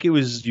I think it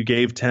was you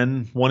gave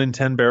 1 in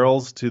 10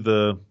 barrels to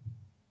the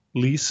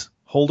lease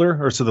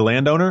holder or to the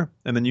landowner,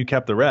 and then you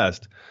kept the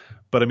rest.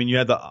 But I mean, you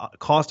had the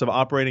cost of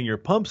operating your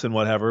pumps and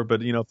whatever.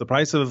 But if the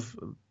price of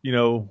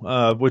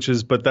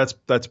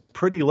that's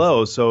pretty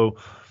low. So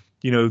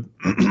you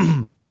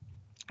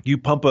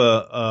pump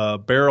a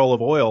barrel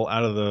of oil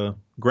out of the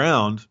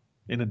ground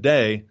in a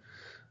day.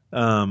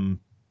 You're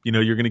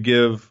going to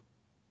give,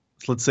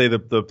 let's say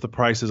the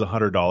price is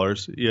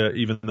 $100. Yeah,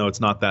 even though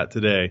it's not that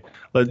today,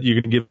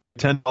 you're going to give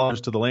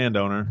 $10 to the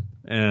landowner,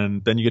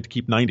 and then you get to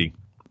keep 90.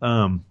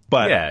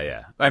 But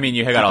yeah. I mean,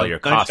 you got all your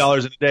costs. $90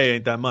 in a day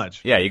ain't that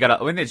much. Yeah, you got.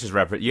 I mean, it's just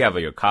you have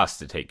your costs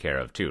to take care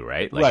of too,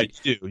 right? Like, right,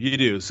 you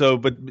do. So,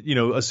 but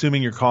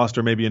assuming your cost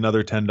are maybe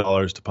another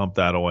 $10 to pump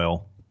that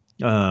oil,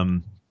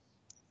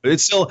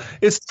 it's still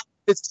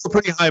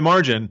pretty high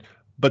margin.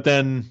 But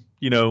then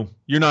you're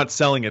not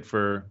selling it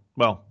for.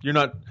 Well, you're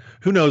not.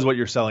 Who knows what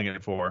you're selling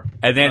it for?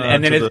 And then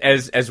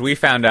as we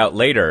found out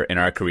later in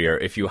our career,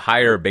 if you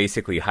hire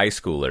basically high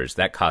schoolers,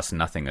 that costs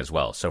nothing as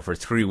well. So for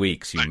 3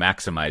 weeks, you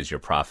maximize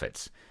your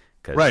profits.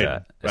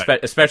 Right.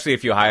 Especially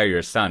if you hire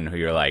your son, who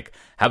you're like,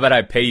 how about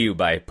I pay you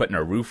by putting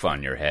a roof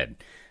on your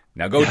head?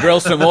 Now go drill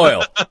some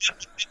oil.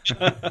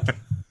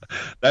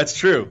 That's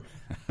true.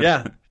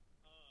 Yeah.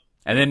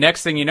 And then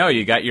next thing you know,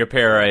 you got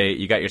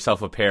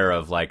yourself a pair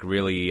of like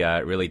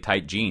really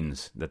tight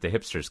jeans that the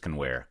hipsters can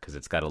wear because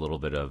it's got a little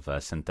bit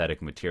of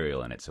synthetic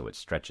material in it, so it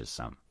stretches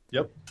some.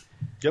 Yep.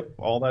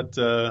 All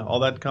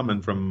that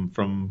coming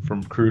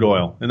from crude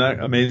oil. Isn't that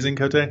amazing,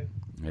 Cote?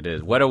 It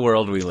is. What a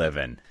world we live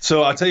in.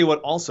 So I'll tell you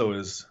what also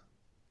is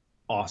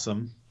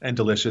awesome and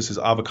delicious is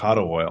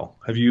avocado oil.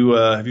 Have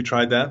you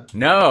tried that?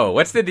 No.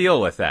 What's the deal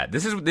with that?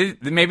 This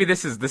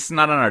is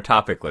not on our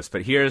topic list,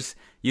 but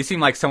you seem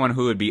like someone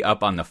who would be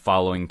up on the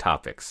following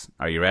topics.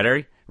 Are you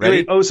ready?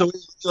 Ready? Oh, so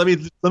let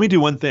me do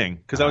one thing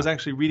because I was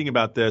actually reading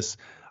about this.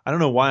 I don't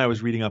know why I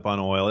was reading up on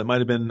oil. It might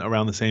have been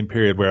around the same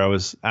period where I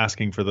was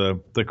asking for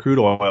the crude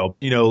oil.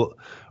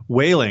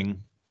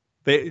 Whaling,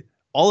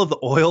 all of the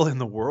oil in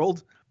the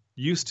world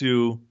used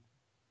to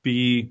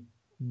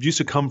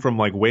come from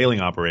like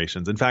whaling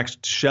operations. In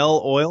fact,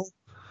 Shell Oil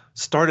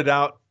started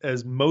out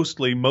as most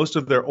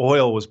of their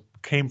oil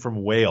came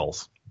from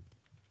whales.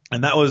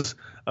 And that was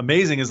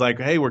amazing, is like,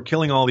 hey, we're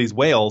killing all these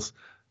whales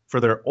for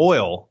their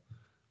oil.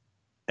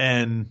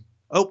 And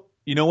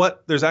you know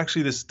what? There's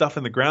actually this stuff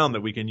in the ground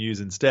that we can use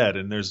instead,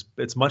 and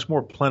it's much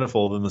more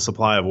plentiful than the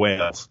supply of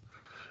whales.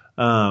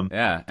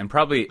 Yeah, and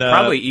probably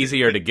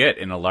easier to get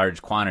in a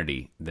large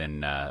quantity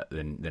than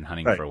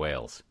hunting for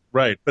whales.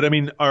 Right, but I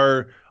mean,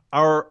 our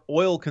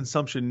oil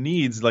consumption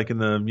needs, like in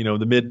the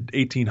the mid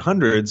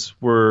 1800s,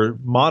 were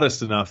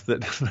modest enough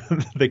that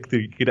they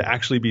could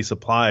actually be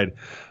supplied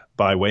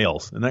by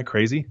whales. Isn't that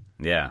crazy?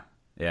 Yeah.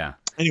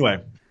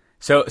 Anyway.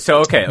 So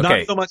okay.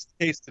 Not so much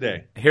the case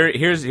today.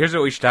 Here's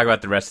what we should talk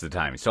about the rest of the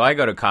time. So I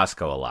go to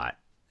Costco a lot,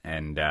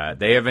 and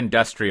they have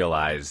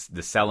industrialized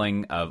the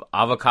selling of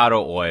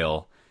avocado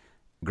oil,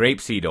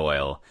 grapeseed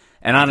oil,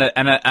 and on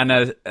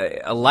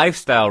a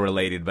lifestyle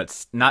related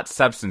but not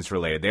substance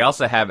related. They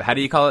also have, how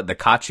do you call it? The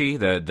kachi,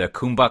 the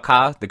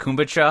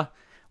kombucha.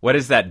 What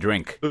is that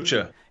drink?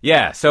 Kombucha.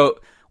 Yeah. So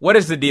what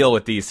is the deal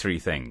with these three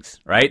things,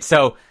 right?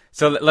 So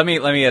So let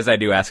me, as I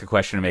do, ask a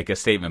question and make a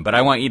statement. But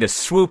I want you to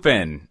swoop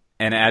in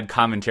and add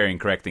commentary and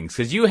correct things,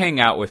 because you hang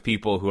out with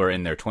people who are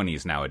in their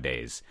 20s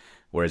nowadays,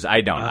 whereas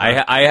I don't.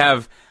 I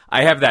have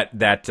that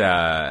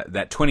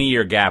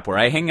 20-year gap where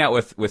I hang out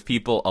with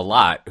people a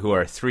lot who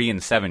are 3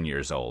 and 7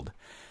 years old,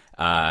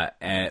 but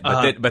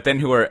then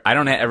who are, I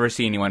don't ever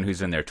see anyone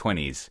who's in their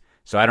 20s,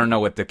 so I don't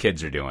know what the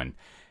kids are doing.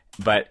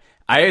 But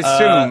I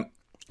assume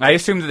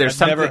that there's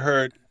something.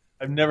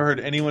 I've never heard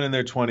anyone in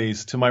their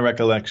 20s, to my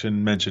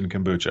recollection, mention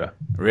kombucha.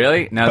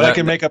 Really? Now but I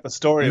can make up a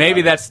story.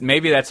 Maybe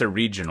that's a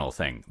regional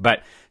thing.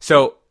 But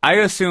so I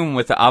assume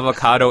with the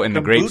avocado and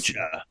the grapes,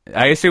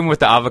 I assume with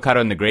the avocado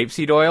and the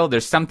grapeseed oil,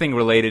 there's something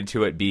related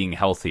to it being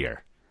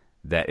healthier.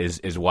 That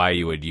is why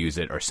you would use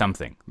it, or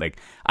something. Like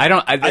I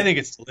think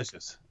it's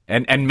delicious.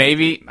 And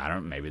maybe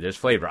maybe there's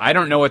flavor. I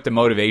don't know what the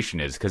motivation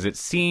is, because it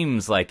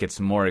seems like it's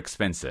more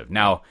expensive.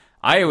 Now,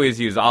 I always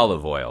use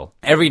olive oil.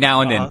 Every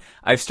now and then,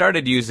 I've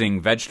started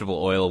using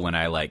vegetable oil when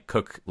I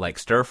cook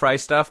stir fry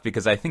stuff,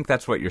 because I think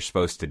that's what you're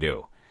supposed to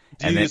do.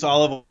 Do you use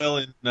olive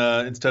oil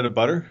instead of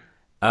butter?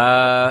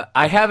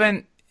 I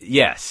haven't.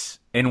 Yes,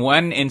 in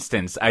one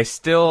instance, I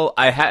still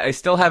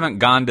haven't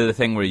gone to the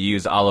thing where you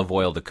use olive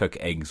oil to cook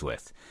eggs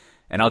with,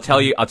 and I'll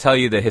tell you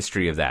the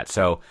history of that.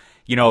 So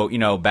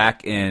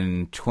back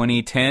in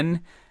 2010.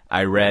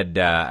 I read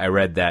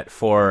that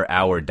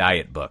 4-hour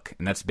diet book,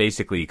 and that's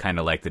basically kind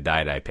of like the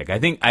diet I pick. I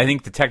think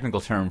the technical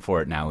term for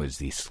it now is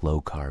the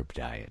slow carb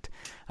diet,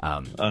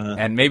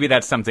 and maybe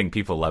that's something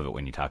people love it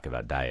when you talk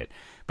about diet.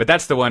 But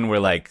that's the one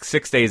where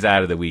 6 days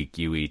out of the week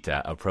you eat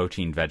a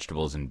protein,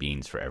 vegetables, and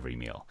beans for every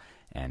meal,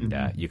 and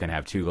you can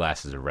have 2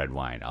 glasses of red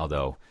wine.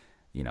 Although,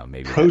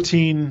 maybe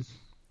protein.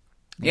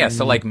 Yeah,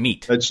 so like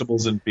meat,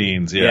 vegetables, and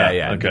beans.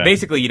 Yeah. Okay.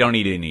 Basically, you don't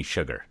need any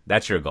sugar.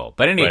 That's your goal.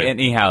 But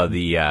anyhow,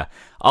 the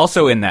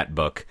also in that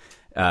book,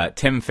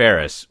 Tim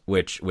Ferriss,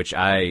 which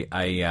I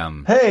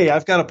hey,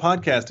 I've got a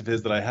podcast of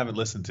his that I haven't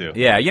listened to.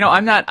 Yeah,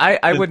 I'm not.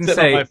 I wouldn't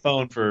say on my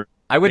phone for.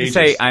 I wouldn't ages.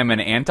 say I'm an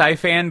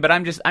anti-fan, but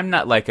I'm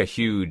not like a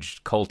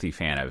huge culty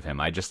fan of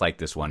him. I just like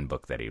this one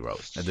book that he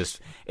wrote.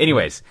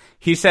 Anyways,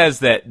 he says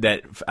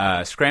that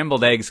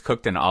scrambled eggs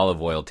cooked in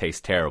olive oil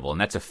taste terrible, and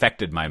that's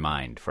affected my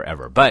mind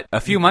forever. But a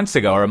few months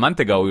ago, or a month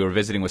ago, we were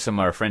visiting with some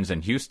of our friends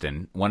in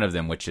Houston. One of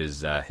them, which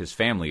is his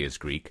family is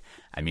Greek.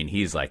 I mean,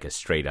 he's like a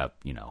straight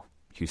up,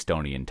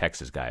 Houstonian,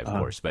 Texas guy, of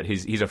course, but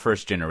he's a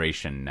first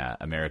generation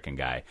American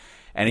guy,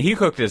 and he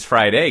cooked his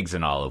fried eggs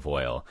in olive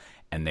oil,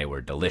 and they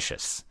were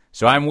delicious.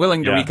 So I'm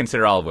willing to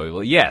reconsider olive oil.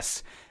 Well,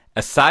 yes.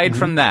 Aside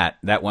from that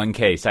one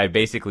case, I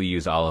basically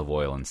use olive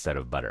oil instead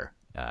of butter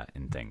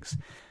in things.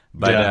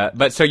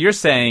 But so you're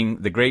saying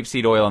the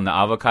grapeseed oil and the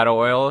avocado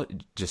oil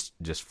just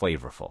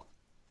flavorful.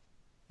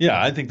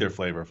 Yeah, I think they're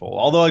flavorful.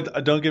 Although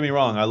don't get me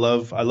wrong, I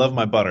love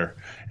my butter.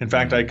 In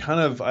fact,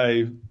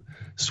 I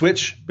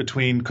switch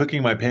between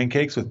cooking my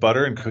pancakes with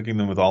butter and cooking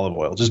them with olive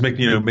oil. Just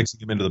mixing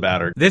them into the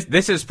batter.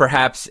 This is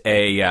perhaps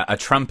a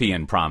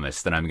Trumpian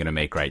promise that I'm going to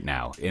make right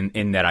now.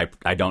 In that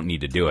I don't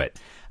need to do it.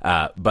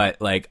 But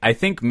I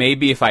think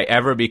maybe if I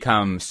ever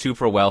become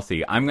super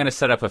wealthy, I'm going to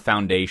set up a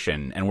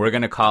foundation, and we're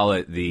going to call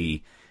it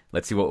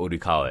let's see, what would we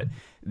call it?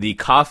 The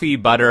Coffee,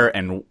 Butter,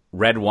 and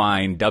Red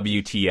Wine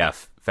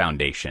WTF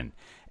Foundation.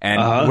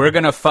 And we're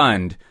going to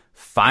fund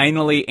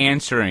finally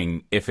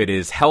answering if it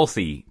is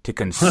healthy to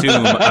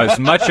consume as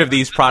much of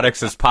these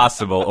products as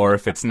possible, or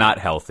if it's not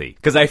healthy.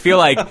 Because I feel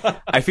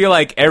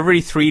like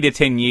every 3 to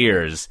 10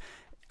 years,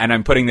 and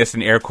I'm putting this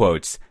in air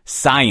quotes,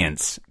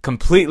 science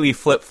completely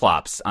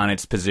flip-flops on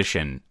its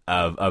position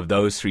of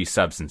those 3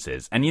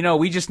 substances. And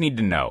we just need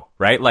to know,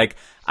 right?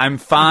 I'm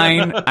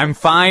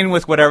fine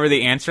with whatever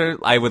the answer.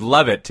 I would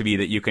love it to be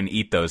that you can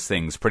eat those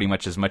things pretty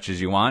much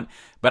as you want,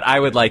 but I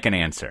would like an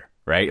answer.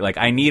 Right?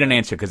 I need an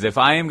answer, because if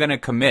I am going to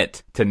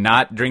commit to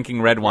not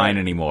drinking red wine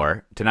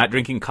anymore, to not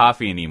drinking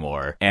coffee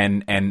anymore,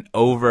 and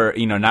over,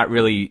 not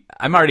really,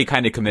 I'm already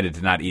kind of committed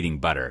to not eating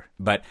butter,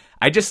 but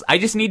I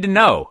just need to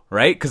know,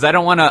 right? Because I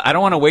don't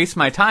want to waste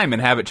my time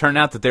and have it turn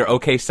out that they're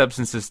okay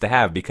substances to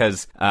have,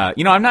 because,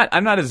 I'm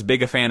not as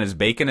big a fan as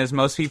bacon as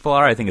most people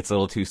are. I think it's a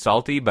little too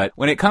salty, but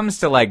when it comes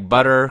to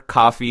butter,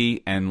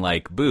 coffee, and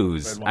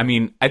booze, I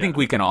mean, I think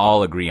we can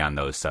all agree on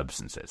those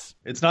substances.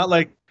 It's not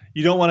like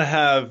you don't want to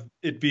have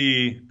it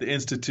be the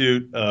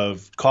institute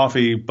of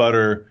coffee,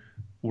 butter,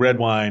 red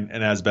wine,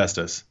 and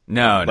asbestos.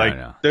 No.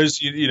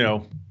 There's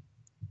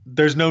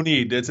there's no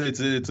need. It's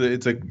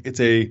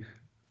a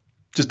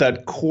just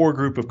that core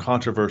group of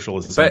controversial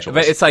essentials.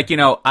 But it's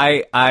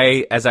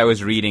I as I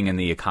was reading in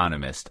The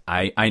Economist,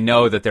 I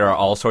know that there are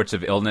all sorts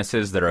of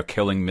illnesses that are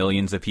killing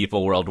millions of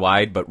people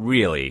worldwide, but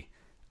really,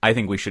 I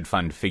think we should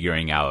fund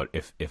figuring out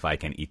if I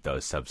can eat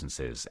those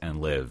substances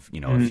and live,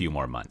 a few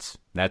more months.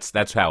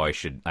 That's how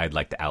I'd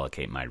like to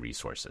allocate my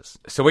resources.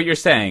 So what you're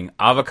saying,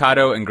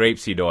 avocado and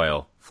grapeseed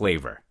oil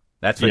flavor.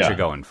 That's what you're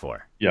going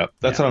for. Yeah,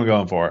 that's what I'm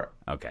going for.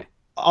 Okay.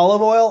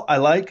 Olive oil I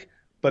like,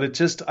 but it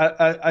just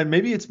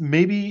maybe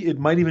it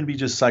might even be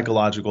just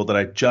psychological that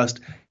I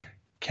just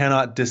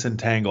cannot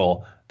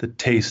disentangle the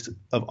taste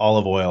of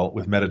olive oil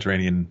with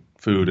Mediterranean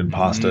food and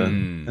pasta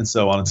and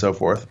so on and so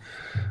forth.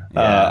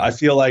 Yeah. I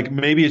feel like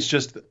maybe it's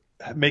just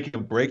making a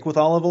break with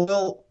olive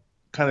oil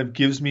kind of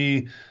gives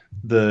me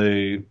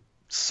the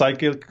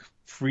psychic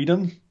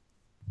freedom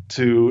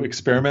to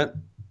experiment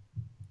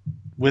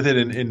with it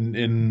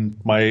in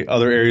my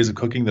other areas of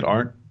cooking that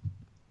aren't,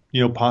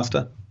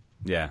 pasta.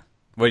 Yeah.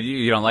 Well,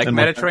 you don't like And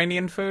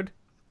Mediterranean food?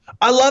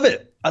 I love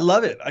it. I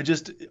love it.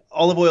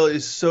 Olive oil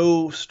is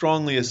so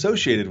strongly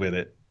associated with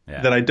it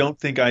Yeah. that I don't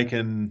think I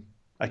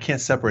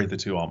can't separate the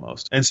two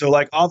almost. And so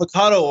like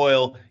avocado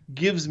oil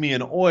gives me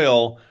an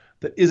oil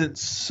that isn't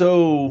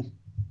so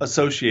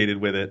associated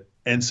with it.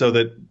 And so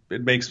that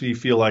it makes me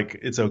feel like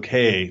it's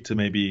okay to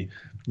maybe,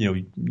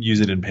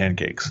 use it in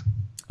pancakes.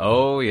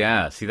 Oh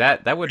yeah. See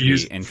that would be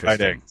Use fried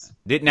interesting. eggs.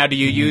 Now do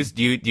you use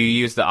do you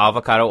use the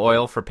avocado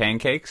oil for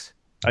pancakes?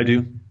 I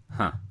do.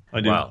 Huh. I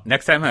do. Well,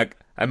 next time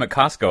I'm at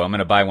Costco, I'm going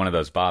to buy one of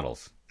those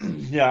bottles.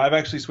 Yeah, I've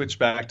actually switched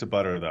back to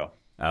butter though.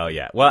 Oh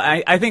yeah. Well,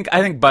 I think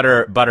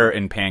butter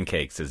in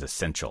pancakes is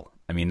essential.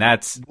 I mean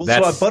that's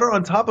So butter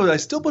on top of it. I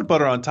still put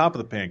butter on top of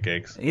the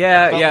pancakes.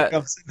 Yeah, I felt yeah. like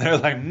I'm sitting there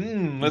like,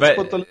 let's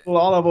put the little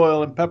olive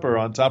oil and pepper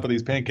on top of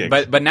these pancakes.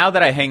 But now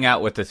that I hang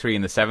out with the 3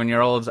 and the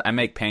 7-year-olds, I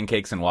make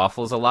pancakes and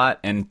waffles a lot,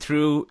 and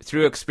through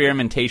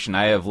experimentation,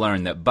 I have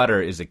learned that butter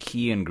is a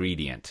key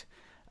ingredient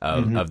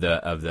of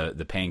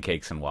the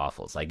pancakes and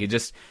waffles. Like you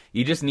just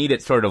need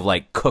it sort of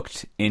like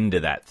cooked into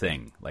that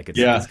thing. Like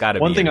it's got to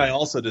be. One thing I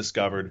also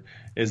discovered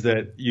is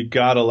that you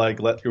gotta like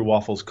let your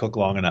waffles cook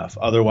long enough,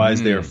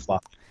 otherwise they are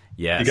floppy.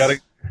 Yes.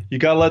 You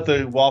gotta let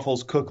the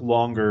waffles cook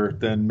longer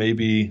than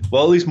maybe.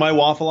 Well, at least my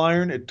waffle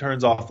iron, it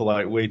turns off the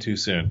light way too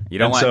soon.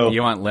 You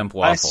want limp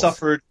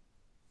waffles.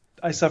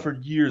 I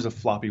suffered years of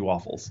floppy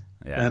waffles,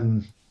 Yeah.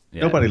 and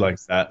Yeah. nobody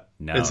likes that.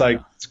 No, it's like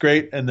no. it's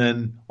great, and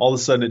then all of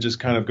a sudden it just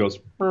kind of goes.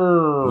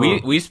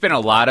 We spent a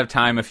lot of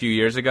time a few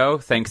years ago,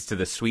 thanks to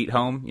the Sweet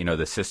Home,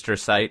 the sister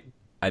site,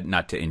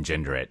 not to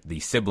engender it, the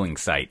sibling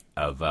site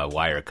of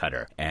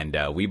Wirecutter, and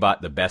we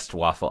bought the best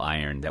waffle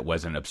iron that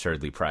wasn't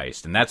absurdly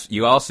priced. And that's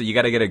you got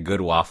to get a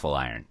good waffle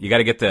iron. You got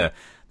to get the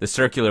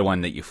circular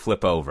one that you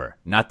flip over,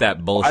 not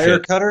that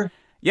bullshit. Wirecutter?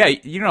 Yeah,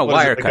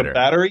 Wirecutter. Like a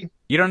battery?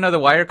 You don't know the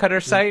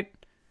Wirecutter site?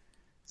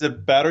 Is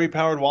it battery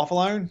powered waffle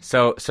iron?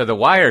 So the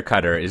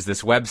Wirecutter is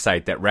this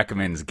website that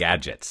recommends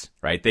gadgets,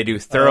 right? They do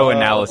thorough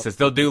analysis.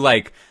 They'll do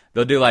like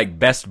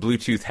best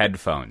Bluetooth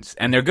headphones,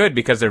 and they're good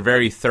because they're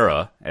very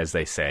thorough, as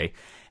they say.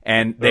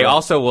 And they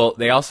also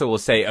will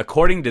say,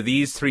 according to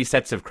these 3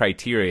 sets of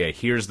criteria,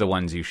 here's the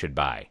ones you should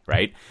buy,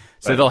 right?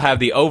 So they'll have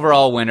the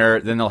overall winner,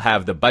 then they'll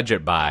have the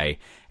budget buy,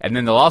 and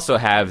then they'll also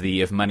have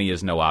the if money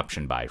is no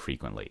option buy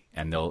frequently.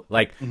 And they'll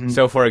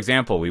so for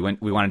example, we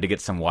wanted to get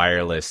some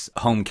wireless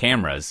home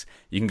cameras.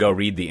 You can go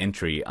read the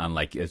entry on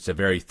it's a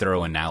very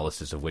thorough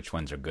analysis of which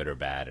ones are good or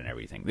bad and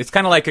everything. It's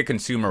kind of like a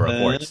Consumer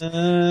Reports.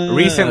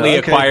 Recently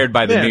acquired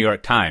by the New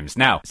York Times.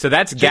 Now, so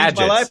that's Changed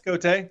gadgets. my life,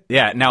 Cote.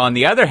 Yeah. Now, on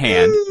the other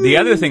hand, the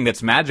other thing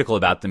that's magical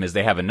about them is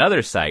they have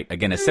another site,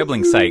 again, a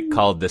sibling site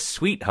called the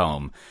Sweet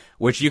Home,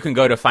 which you can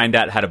go to find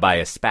out how to buy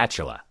a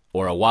spatula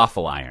or a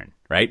waffle iron,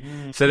 right?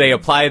 So they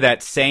apply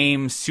that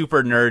same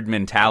super nerd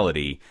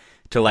mentality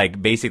to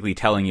basically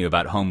telling you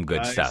about home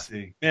good stuff.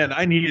 See. Man,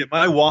 I need it.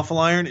 My waffle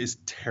iron is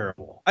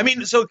terrible. I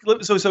mean, so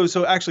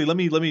actually, let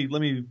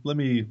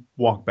me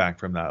walk back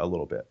from that a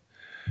little bit.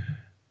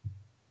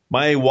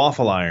 My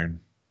waffle iron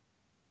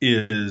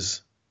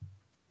is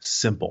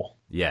simple.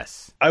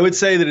 Yes. I would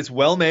say that it's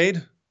well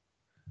made,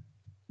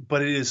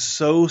 but it's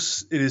so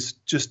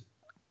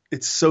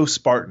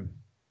Spartan.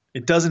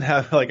 It doesn't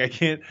have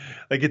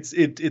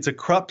it's a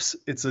Krups.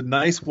 It's a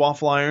nice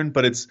waffle iron,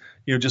 but it's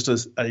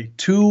just a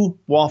 2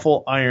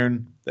 waffle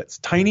iron that's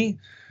tiny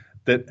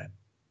that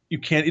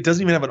it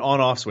doesn't even have an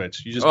on off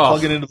switch. You just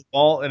plug it into the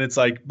wall and it's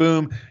like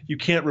boom. You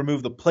can't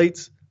remove the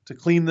plates to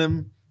clean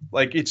them.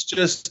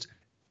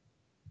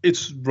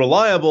 It's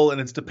reliable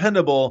and it's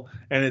dependable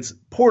and it's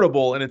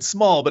portable and it's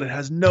small, but it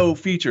has no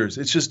features.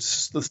 It's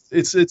just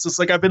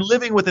like I've been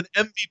living with an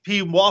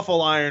MVP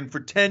waffle iron for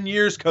 10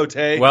 years, Cote.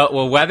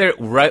 Well,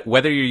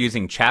 whether you're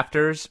using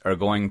chapters or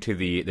going to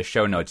the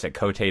show notes at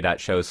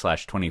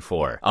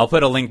cote.show/24, I'll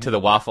put a link to the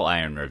waffle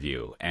iron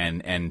review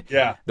and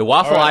the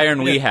waffle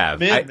iron we have.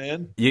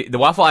 The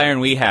waffle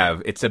iron we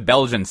have, it's a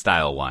Belgian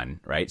style one,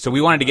 right? So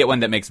we wanted to get one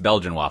that makes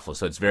Belgian waffles,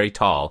 so it's very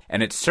tall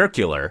and it's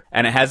circular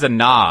and it has a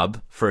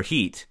knob for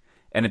heat.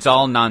 And it's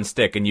all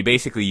non-stick, and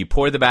you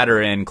pour the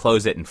batter in,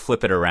 close it, and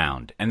flip it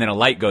around, and then a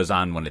light goes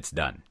on when it's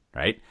done,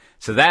 right?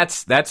 So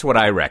that's what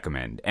I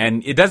recommend.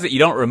 And you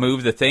don't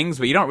remove the things,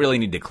 but you don't really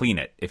need to clean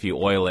it. If you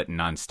oil it and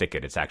non-stick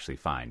it, it's actually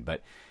fine.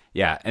 But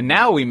yeah, and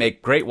now we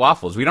make great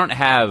waffles. We don't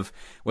have,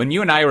 when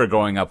you and I were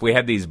growing up, we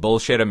had these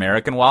bullshit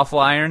American waffle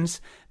irons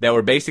that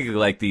were basically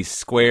like these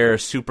square,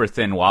 super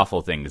thin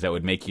waffle things that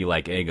would make you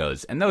like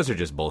Eggos. And those are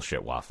just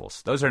bullshit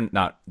waffles. Those are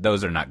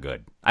not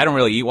good. I don't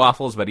really eat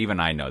waffles, but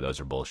even I know those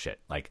are bullshit.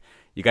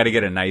 You got to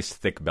get a nice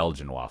thick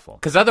Belgian waffle.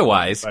 Because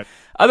otherwise,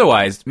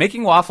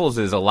 making waffles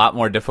is a lot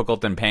more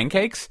difficult than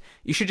pancakes.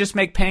 You should just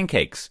make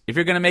pancakes. If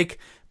you're going to make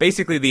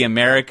basically the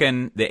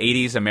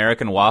 80s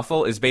American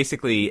waffle is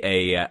basically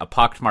a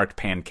pockmarked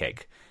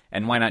pancake.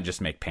 And why not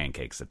just make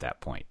pancakes at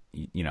that point?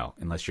 You know,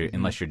 unless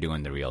you're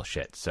doing the real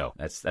shit. So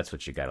that's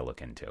what you got to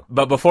look into.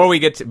 But before we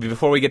get to your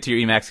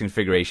Emacs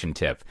configuration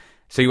tip,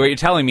 so what you're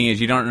telling me is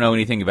you don't know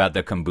anything about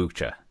the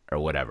kombucha or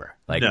whatever.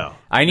 Like, no,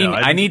 I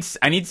need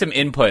some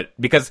input,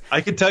 because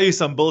I could tell you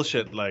some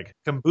bullshit like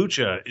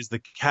kombucha is the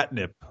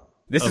catnip.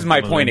 This is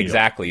my point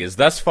exactly, is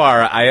thus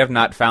far I have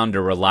not found a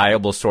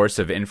reliable source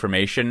of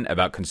information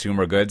about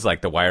consumer goods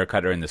like the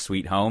Wirecutter and the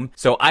Sweet Home.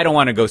 So I don't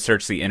want to go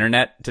search the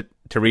internet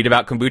to read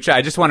about kombucha.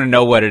 I just want to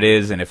know what it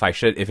is, and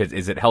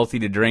is it healthy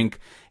to drink?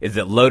 Is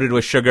it loaded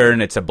with sugar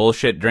and it's a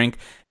bullshit drink?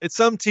 It's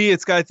some tea.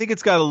 I think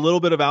it's got a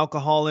little bit of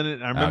alcohol in it.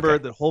 And I remember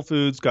that Whole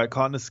Foods got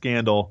caught in a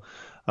scandal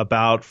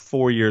about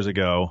 4 years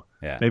ago,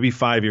 maybe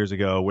 5 years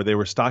ago, where they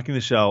were stocking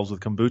the shelves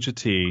with kombucha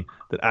tea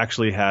that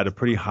actually had a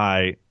pretty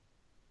high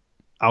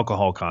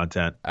alcohol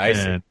content. I see.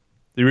 And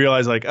you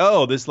realize like,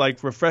 oh, this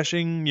like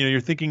refreshing,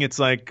 you're thinking it's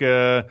like,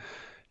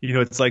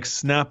 it's like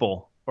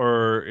Snapple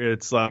or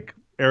it's like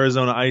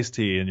Arizona iced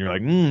tea. And you're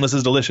like, this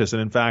is delicious.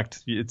 And in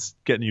fact, it's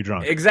getting you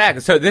drunk. Exactly.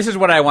 So this is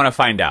what I want to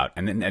find out.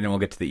 And then we'll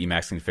get to the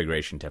Emacs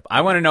configuration tip.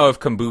 I want to know if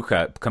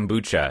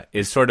kombucha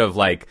is sort of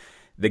like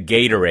the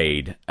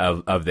Gatorade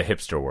of the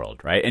hipster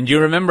world, right? And you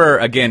remember,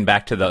 again,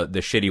 back to the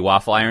shitty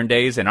waffle iron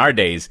days. In our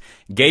days,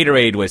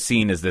 Gatorade was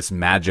seen as this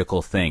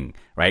magical thing,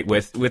 right?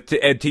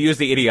 To use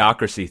the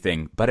idiocracy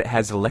thing, but it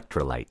has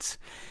electrolytes.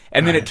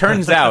 And then it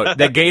turns out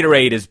that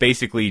Gatorade is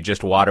basically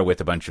just water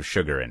with a bunch of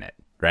sugar in it,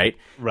 right?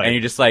 Right. And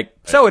you're just like,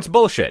 so it's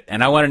bullshit.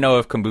 And I want to know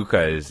if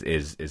kombucha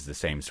is the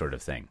same sort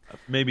of thing.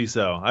 Maybe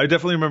so. I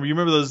definitely remember. You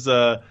remember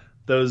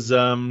those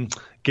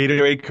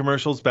Gatorade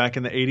commercials back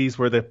in the 80s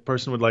where the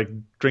person would like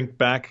drink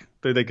back,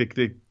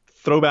 they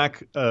throw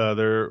back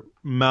their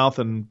mouth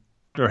and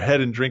their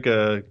head and drink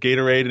a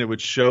Gatorade, and it would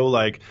show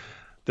like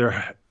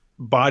their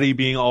body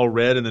being all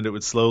red, and then it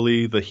would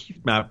slowly, the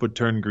heat map would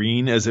turn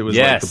green as it was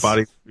like the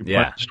body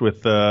punched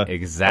with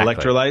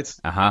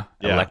electrolytes.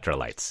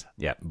 Electrolytes.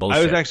 Yeah, bullshit.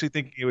 I was actually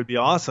thinking it would be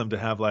awesome to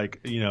have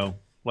like you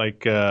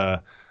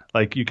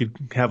could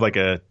have like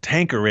a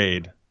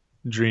Tanqueray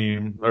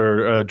dream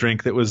or a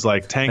drink that was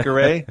like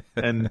Tanqueray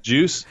and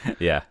juice.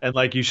 Yeah. And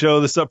like you show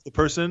the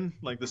person,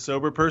 like the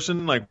sober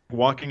person, like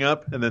walking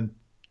up and then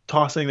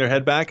tossing their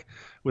head back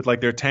with like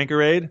their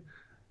Tanqueray.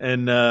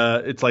 And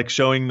it's like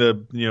showing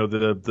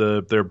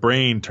their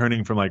brain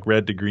turning from like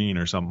red to green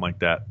or something like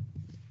that.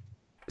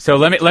 So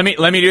let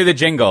me do the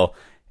jingle.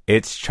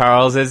 It's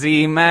Charles's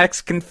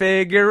Emacs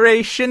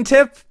configuration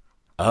tip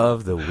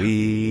of the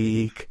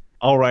week.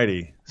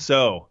 Alrighty.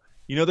 So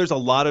there's a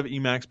lot of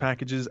Emacs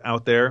packages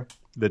out there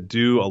that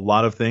do a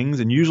lot of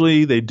things, and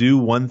usually they do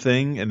one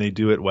thing and they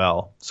do it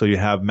well. So you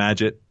have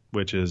Magit,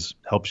 which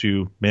helps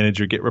you manage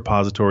your Git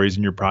repositories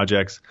and your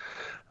projects.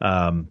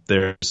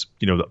 There's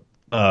the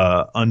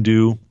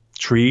undo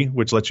tree,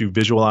 which lets you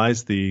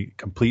visualize the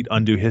complete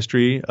undo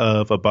history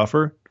of a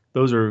buffer.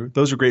 Those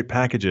are great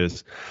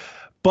packages.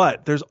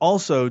 But there's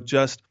also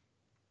just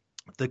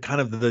the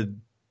kind of the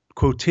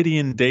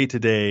quotidian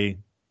day-to-day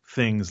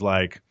things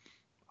like,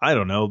 I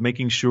don't know,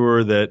 making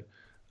sure that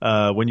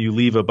when you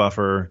leave a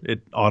buffer,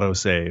 it auto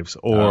saves,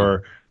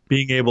 or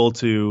being able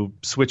to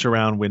switch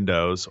around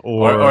windows,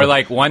 or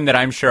like one that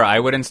I'm sure I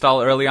would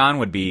install early on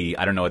would be,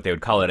 I don't know what they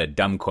would call it, a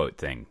dumb quote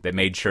thing that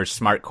made sure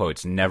smart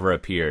quotes never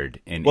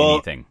appeared in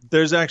anything.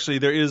 There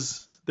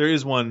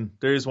is one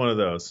of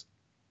those.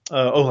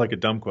 Like a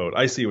dumb quote.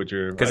 I see what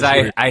you're. Because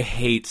I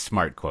hate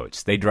smart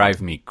quotes. They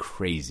drive me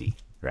crazy,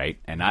 right?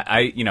 And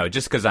I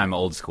just because I'm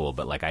old school,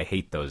 but like I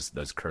hate those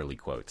curly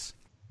quotes.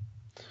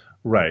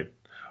 Right.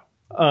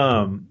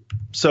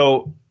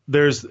 So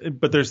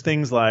there's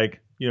things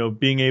like,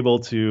 being able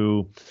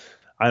to,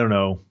 I don't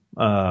know,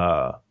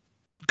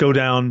 go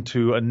down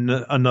to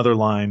another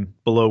line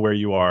below where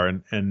you are,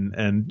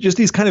 and just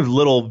these kind of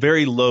little,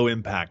 very low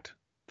impact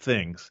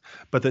things,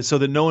 but so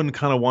that no one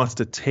kind of wants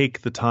to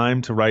take the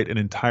time to write an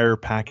entire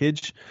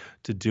package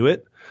to do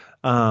it,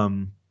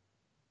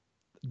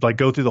 like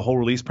go through the whole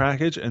release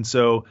package. And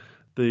so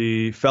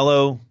the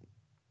fellow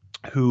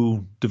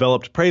who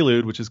developed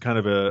Prelude, which is kind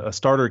of a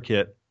starter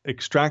kit,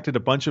 extracted a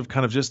bunch of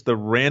kind of just the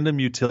random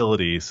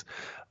utilities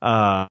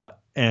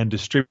and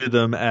distributed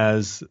them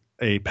as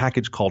a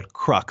package called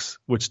Crux,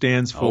 which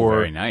stands for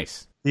very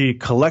nice. The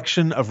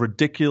collection of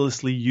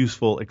ridiculously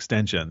useful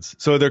extensions.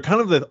 So they're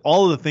kind of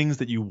all of the things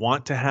that you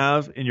want to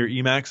have in your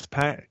Emacs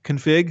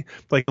config,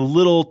 like a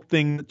little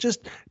thing,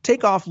 just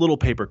take off little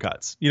paper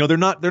cuts. They're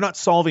not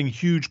solving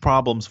huge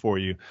problems for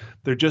you.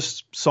 They're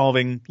just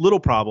solving little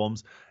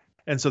problems.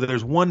 And so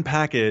there's one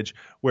package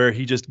where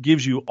he just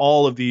gives you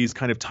all of these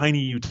kind of tiny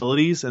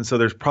utilities. And so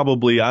there's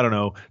probably, I don't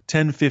know,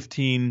 10,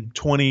 15,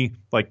 20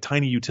 like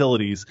tiny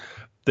utilities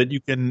that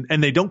you can,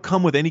 and they don't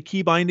come with any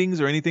key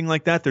bindings or anything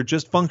like that. They're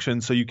just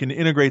functions. So you can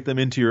integrate them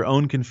into your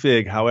own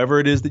config, however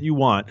it is that you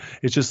want.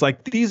 It's just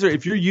like, these are,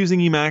 if you're using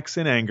Emacs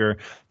in Anger,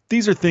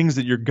 these are things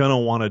that you're going to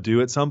want to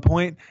do at some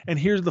point. And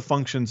here's the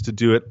functions to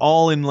do it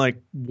all in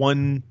like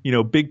one,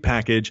 big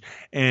package,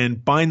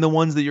 and bind the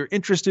ones that you're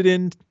interested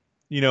in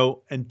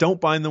and don't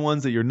bind the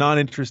ones that you're not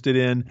interested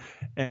in,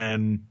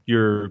 and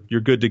you're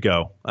good to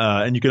go.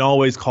 And you can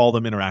always call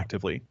them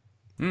interactively.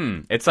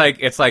 It's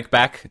like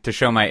back to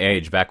show my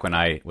age. Back when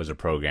I was a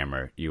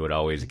programmer, you would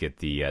always get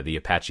the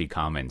Apache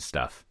Commons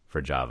stuff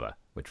for Java,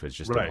 which was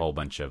just a whole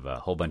bunch of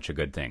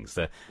good things.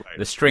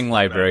 The string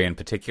library in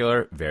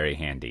particular, very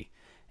handy.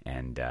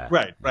 And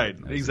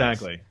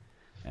exactly. Nice.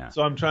 Yeah.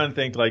 So I'm trying to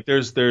think, like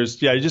there's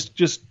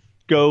just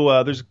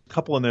go. There's a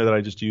couple in there that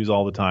I just use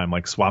all the time,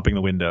 like swapping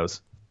the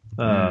windows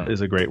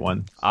is a great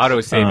one.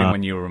 Auto saving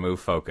when you remove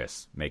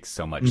focus makes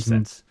so much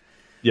sense.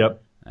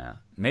 Yep.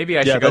 Maybe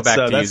I should go back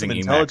to using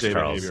Emacs,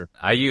 Charles. Behavior.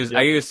 I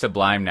use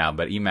Sublime now,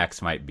 but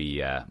Emacs might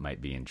be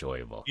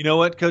enjoyable. You know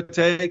what,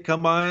 Cote?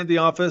 Come by the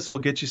office.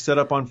 We'll get you set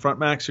up on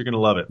FrontMax. You're gonna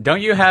love it.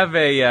 Don't you have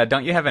an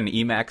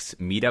Emacs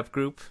meetup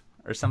group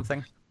or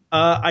something?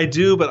 I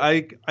do, but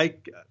I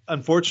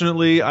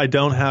unfortunately I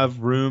don't have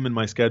room in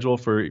my schedule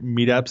for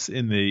meetups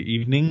in the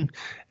evening,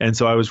 and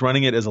so I was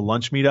running it as a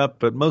lunch meetup.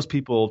 But most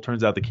people,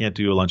 turns out, they can't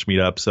do a lunch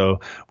meetup,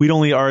 so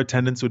our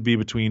attendance would be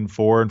between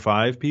 4 and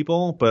 5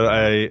 people.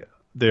 But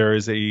there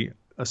is a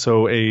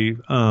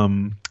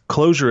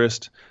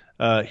closurist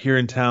here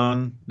in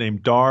town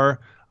named Dar. I'm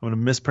going to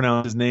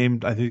mispronounce his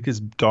name. I think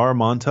it's Dar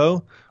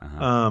Monto.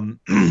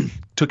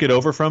 Took it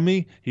over from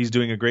me. He's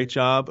doing a great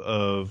job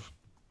of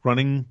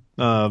running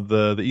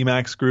the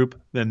Emacs group.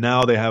 And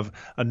now they have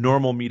a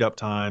normal meetup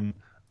time.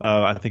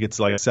 I think it's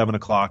like 7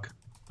 o'clock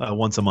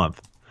once a month.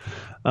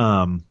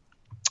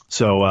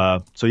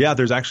 So yeah,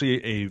 there's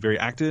actually a very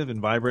active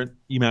and vibrant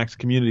Emacs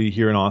community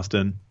here in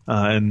Austin.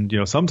 And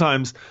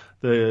sometimes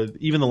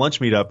even the lunch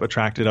meetup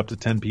attracted up to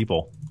 10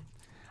 people.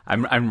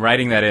 I'm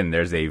writing that in.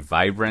 There's a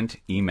vibrant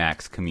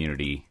Emacs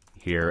community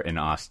here in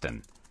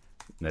Austin.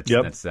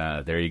 That's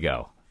there you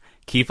go.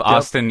 Keep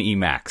Austin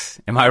Emacs.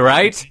 Am I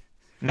right?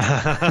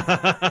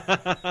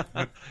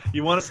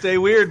 You want to stay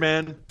weird,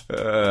 man.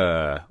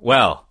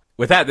 Well,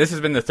 with that, this has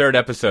been the 3rd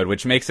episode,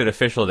 which makes it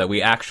official that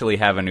we actually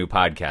have a new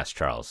podcast,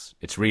 Charles.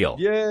 It's real.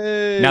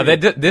 Yay! Now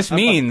this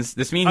means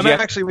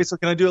actually, wait, so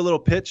can I do a little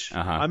pitch?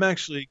 Uh-huh. I'm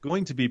actually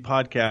going to be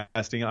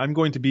podcasting. I'm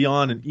going to be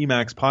on an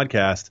Emacs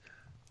podcast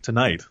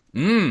tonight.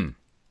 Mm.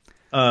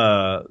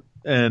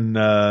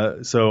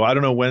 So I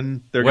don't know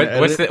when they're going to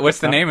edit. What's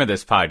the name of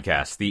this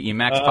podcast? The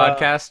Emacs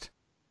podcast?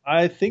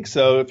 I think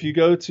so. If you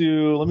go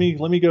to let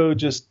me go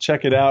just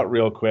check it out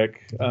real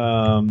quick.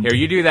 Here,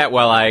 you do that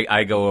while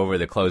I go over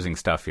the closing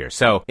stuff here.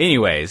 So,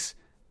 anyways,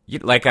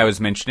 like I was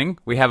mentioning,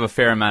 we have a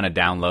fair amount of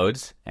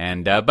downloads,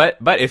 and but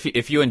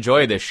if you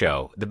enjoy this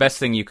show, the best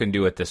thing you can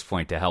do at this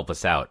point to help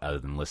us out, other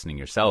than listening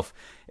yourself,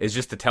 is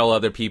just to tell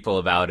other people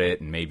about it,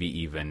 and maybe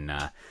even.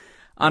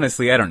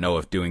 Honestly, I don't know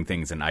if doing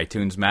things in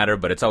iTunes matter,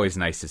 but it's always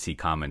nice to see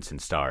comments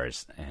and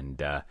stars,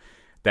 and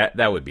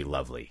that would be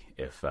lovely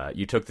if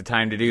you took the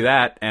time to do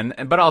that,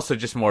 but also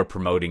just more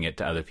promoting it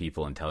to other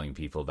people and telling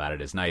people about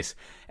it is nice.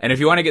 And if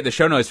you want to get the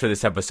show notes for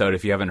this episode,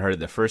 if you haven't heard it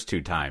the first 2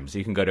 times,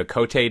 you can go to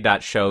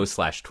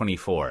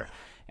cote.show/24,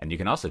 and you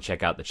can also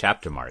check out the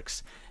chapter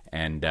marks,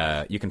 and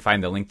you can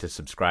find the link to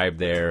subscribe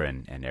there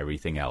and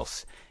everything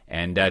else.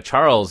 And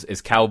Charles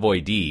is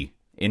Cowboy D,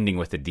 ending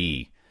with a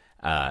D,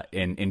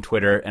 in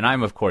Twitter, and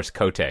I'm of course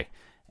Cote.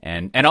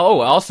 And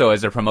also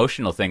as a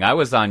promotional thing, I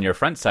was on your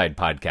Frontside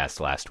podcast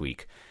last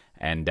week,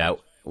 and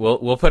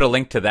we'll put a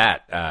link to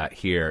that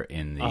here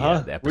in the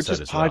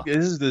episode as well.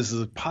 This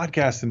is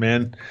podcasting,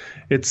 man.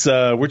 It's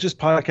we're just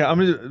podcast. I'm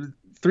gonna do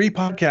 3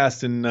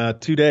 podcasts in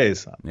 2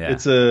 days. Yeah.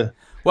 It's a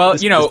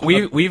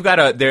we've got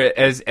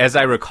as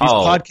I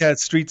recall, these podcast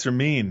streets are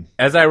mean.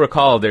 As I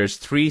recall, there's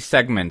 3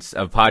 segments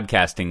of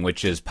podcasting,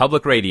 which is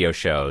public radio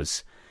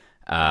shows.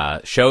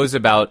 Shows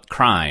about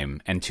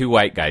crime, and 2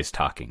 white guys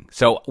talking.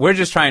 So we're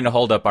just trying to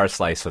hold up our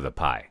slice of the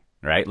pie,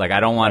 right? Like I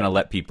don't want to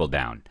let people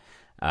down.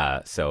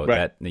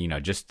 That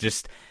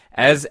just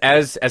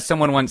as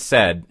someone once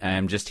said,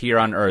 I'm just here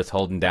on Earth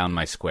holding down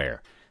my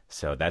square.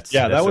 So that's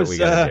what we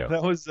gotta do.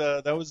 That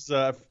was.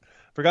 I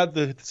forgot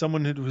that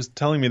someone who was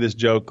telling me this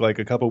joke like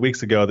a couple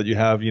weeks ago that you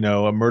have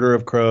a Murder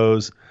of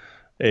Crows,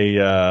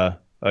 a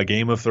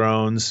Game of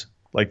Thrones,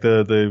 like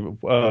what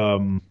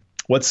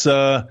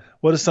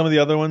are some of the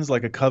other ones,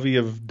 like a covey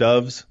of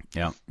doves?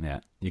 Yeah.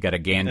 You got a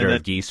gander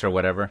of geese or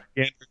whatever.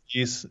 Gander of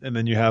geese, and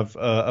then you have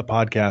a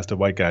podcast of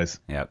white guys.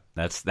 Yep,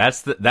 that's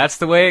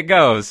the way it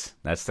goes.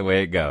 That's the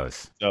way it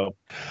goes. So,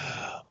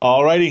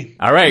 all righty.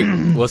 All right,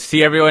 we'll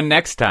see everyone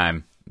next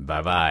time.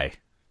 Bye-bye.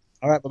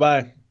 All right,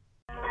 bye-bye.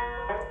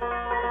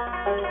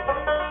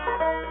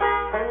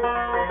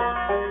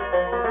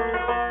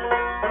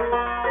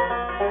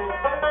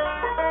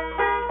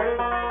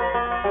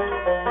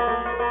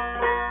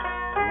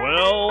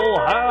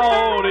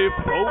 Howdy,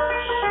 folks.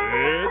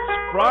 It's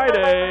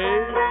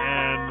Friday,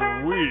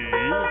 and we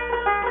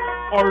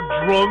are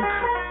drunk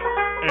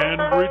and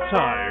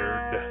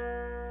retired.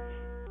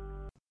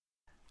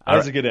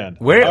 That's a good end.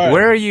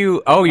 Where are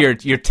you? Oh, you're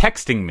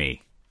texting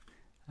me.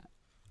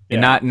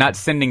 Yeah. Not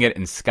sending it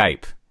in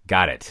Skype.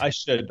 Got it. I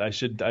should.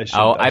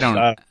 Oh, I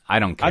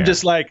don't care. I'm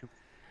just like,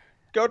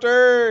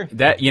 Goater.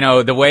 That,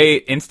 the way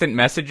instant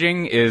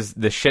messaging is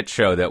the shit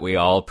show that we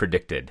all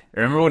predicted.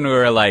 Remember when we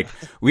were like,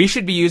 we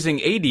should be using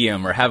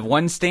ADM or have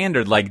one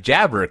standard like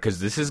Jabber because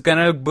this is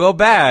gonna go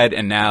bad,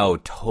 and now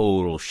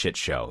total shit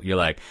show. You're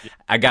like,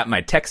 I got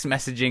my text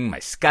messaging, my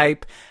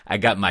Skype, I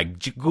got my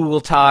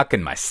Google Talk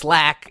and my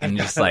Slack, and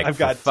just like, I've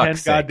got 10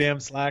 goddamn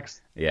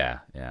Slacks. Yeah,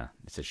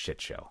 it's a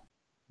shit show.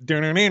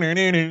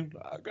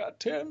 I got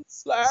 10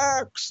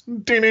 Slacks.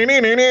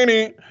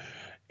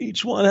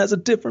 Each one has a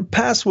different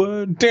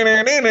password.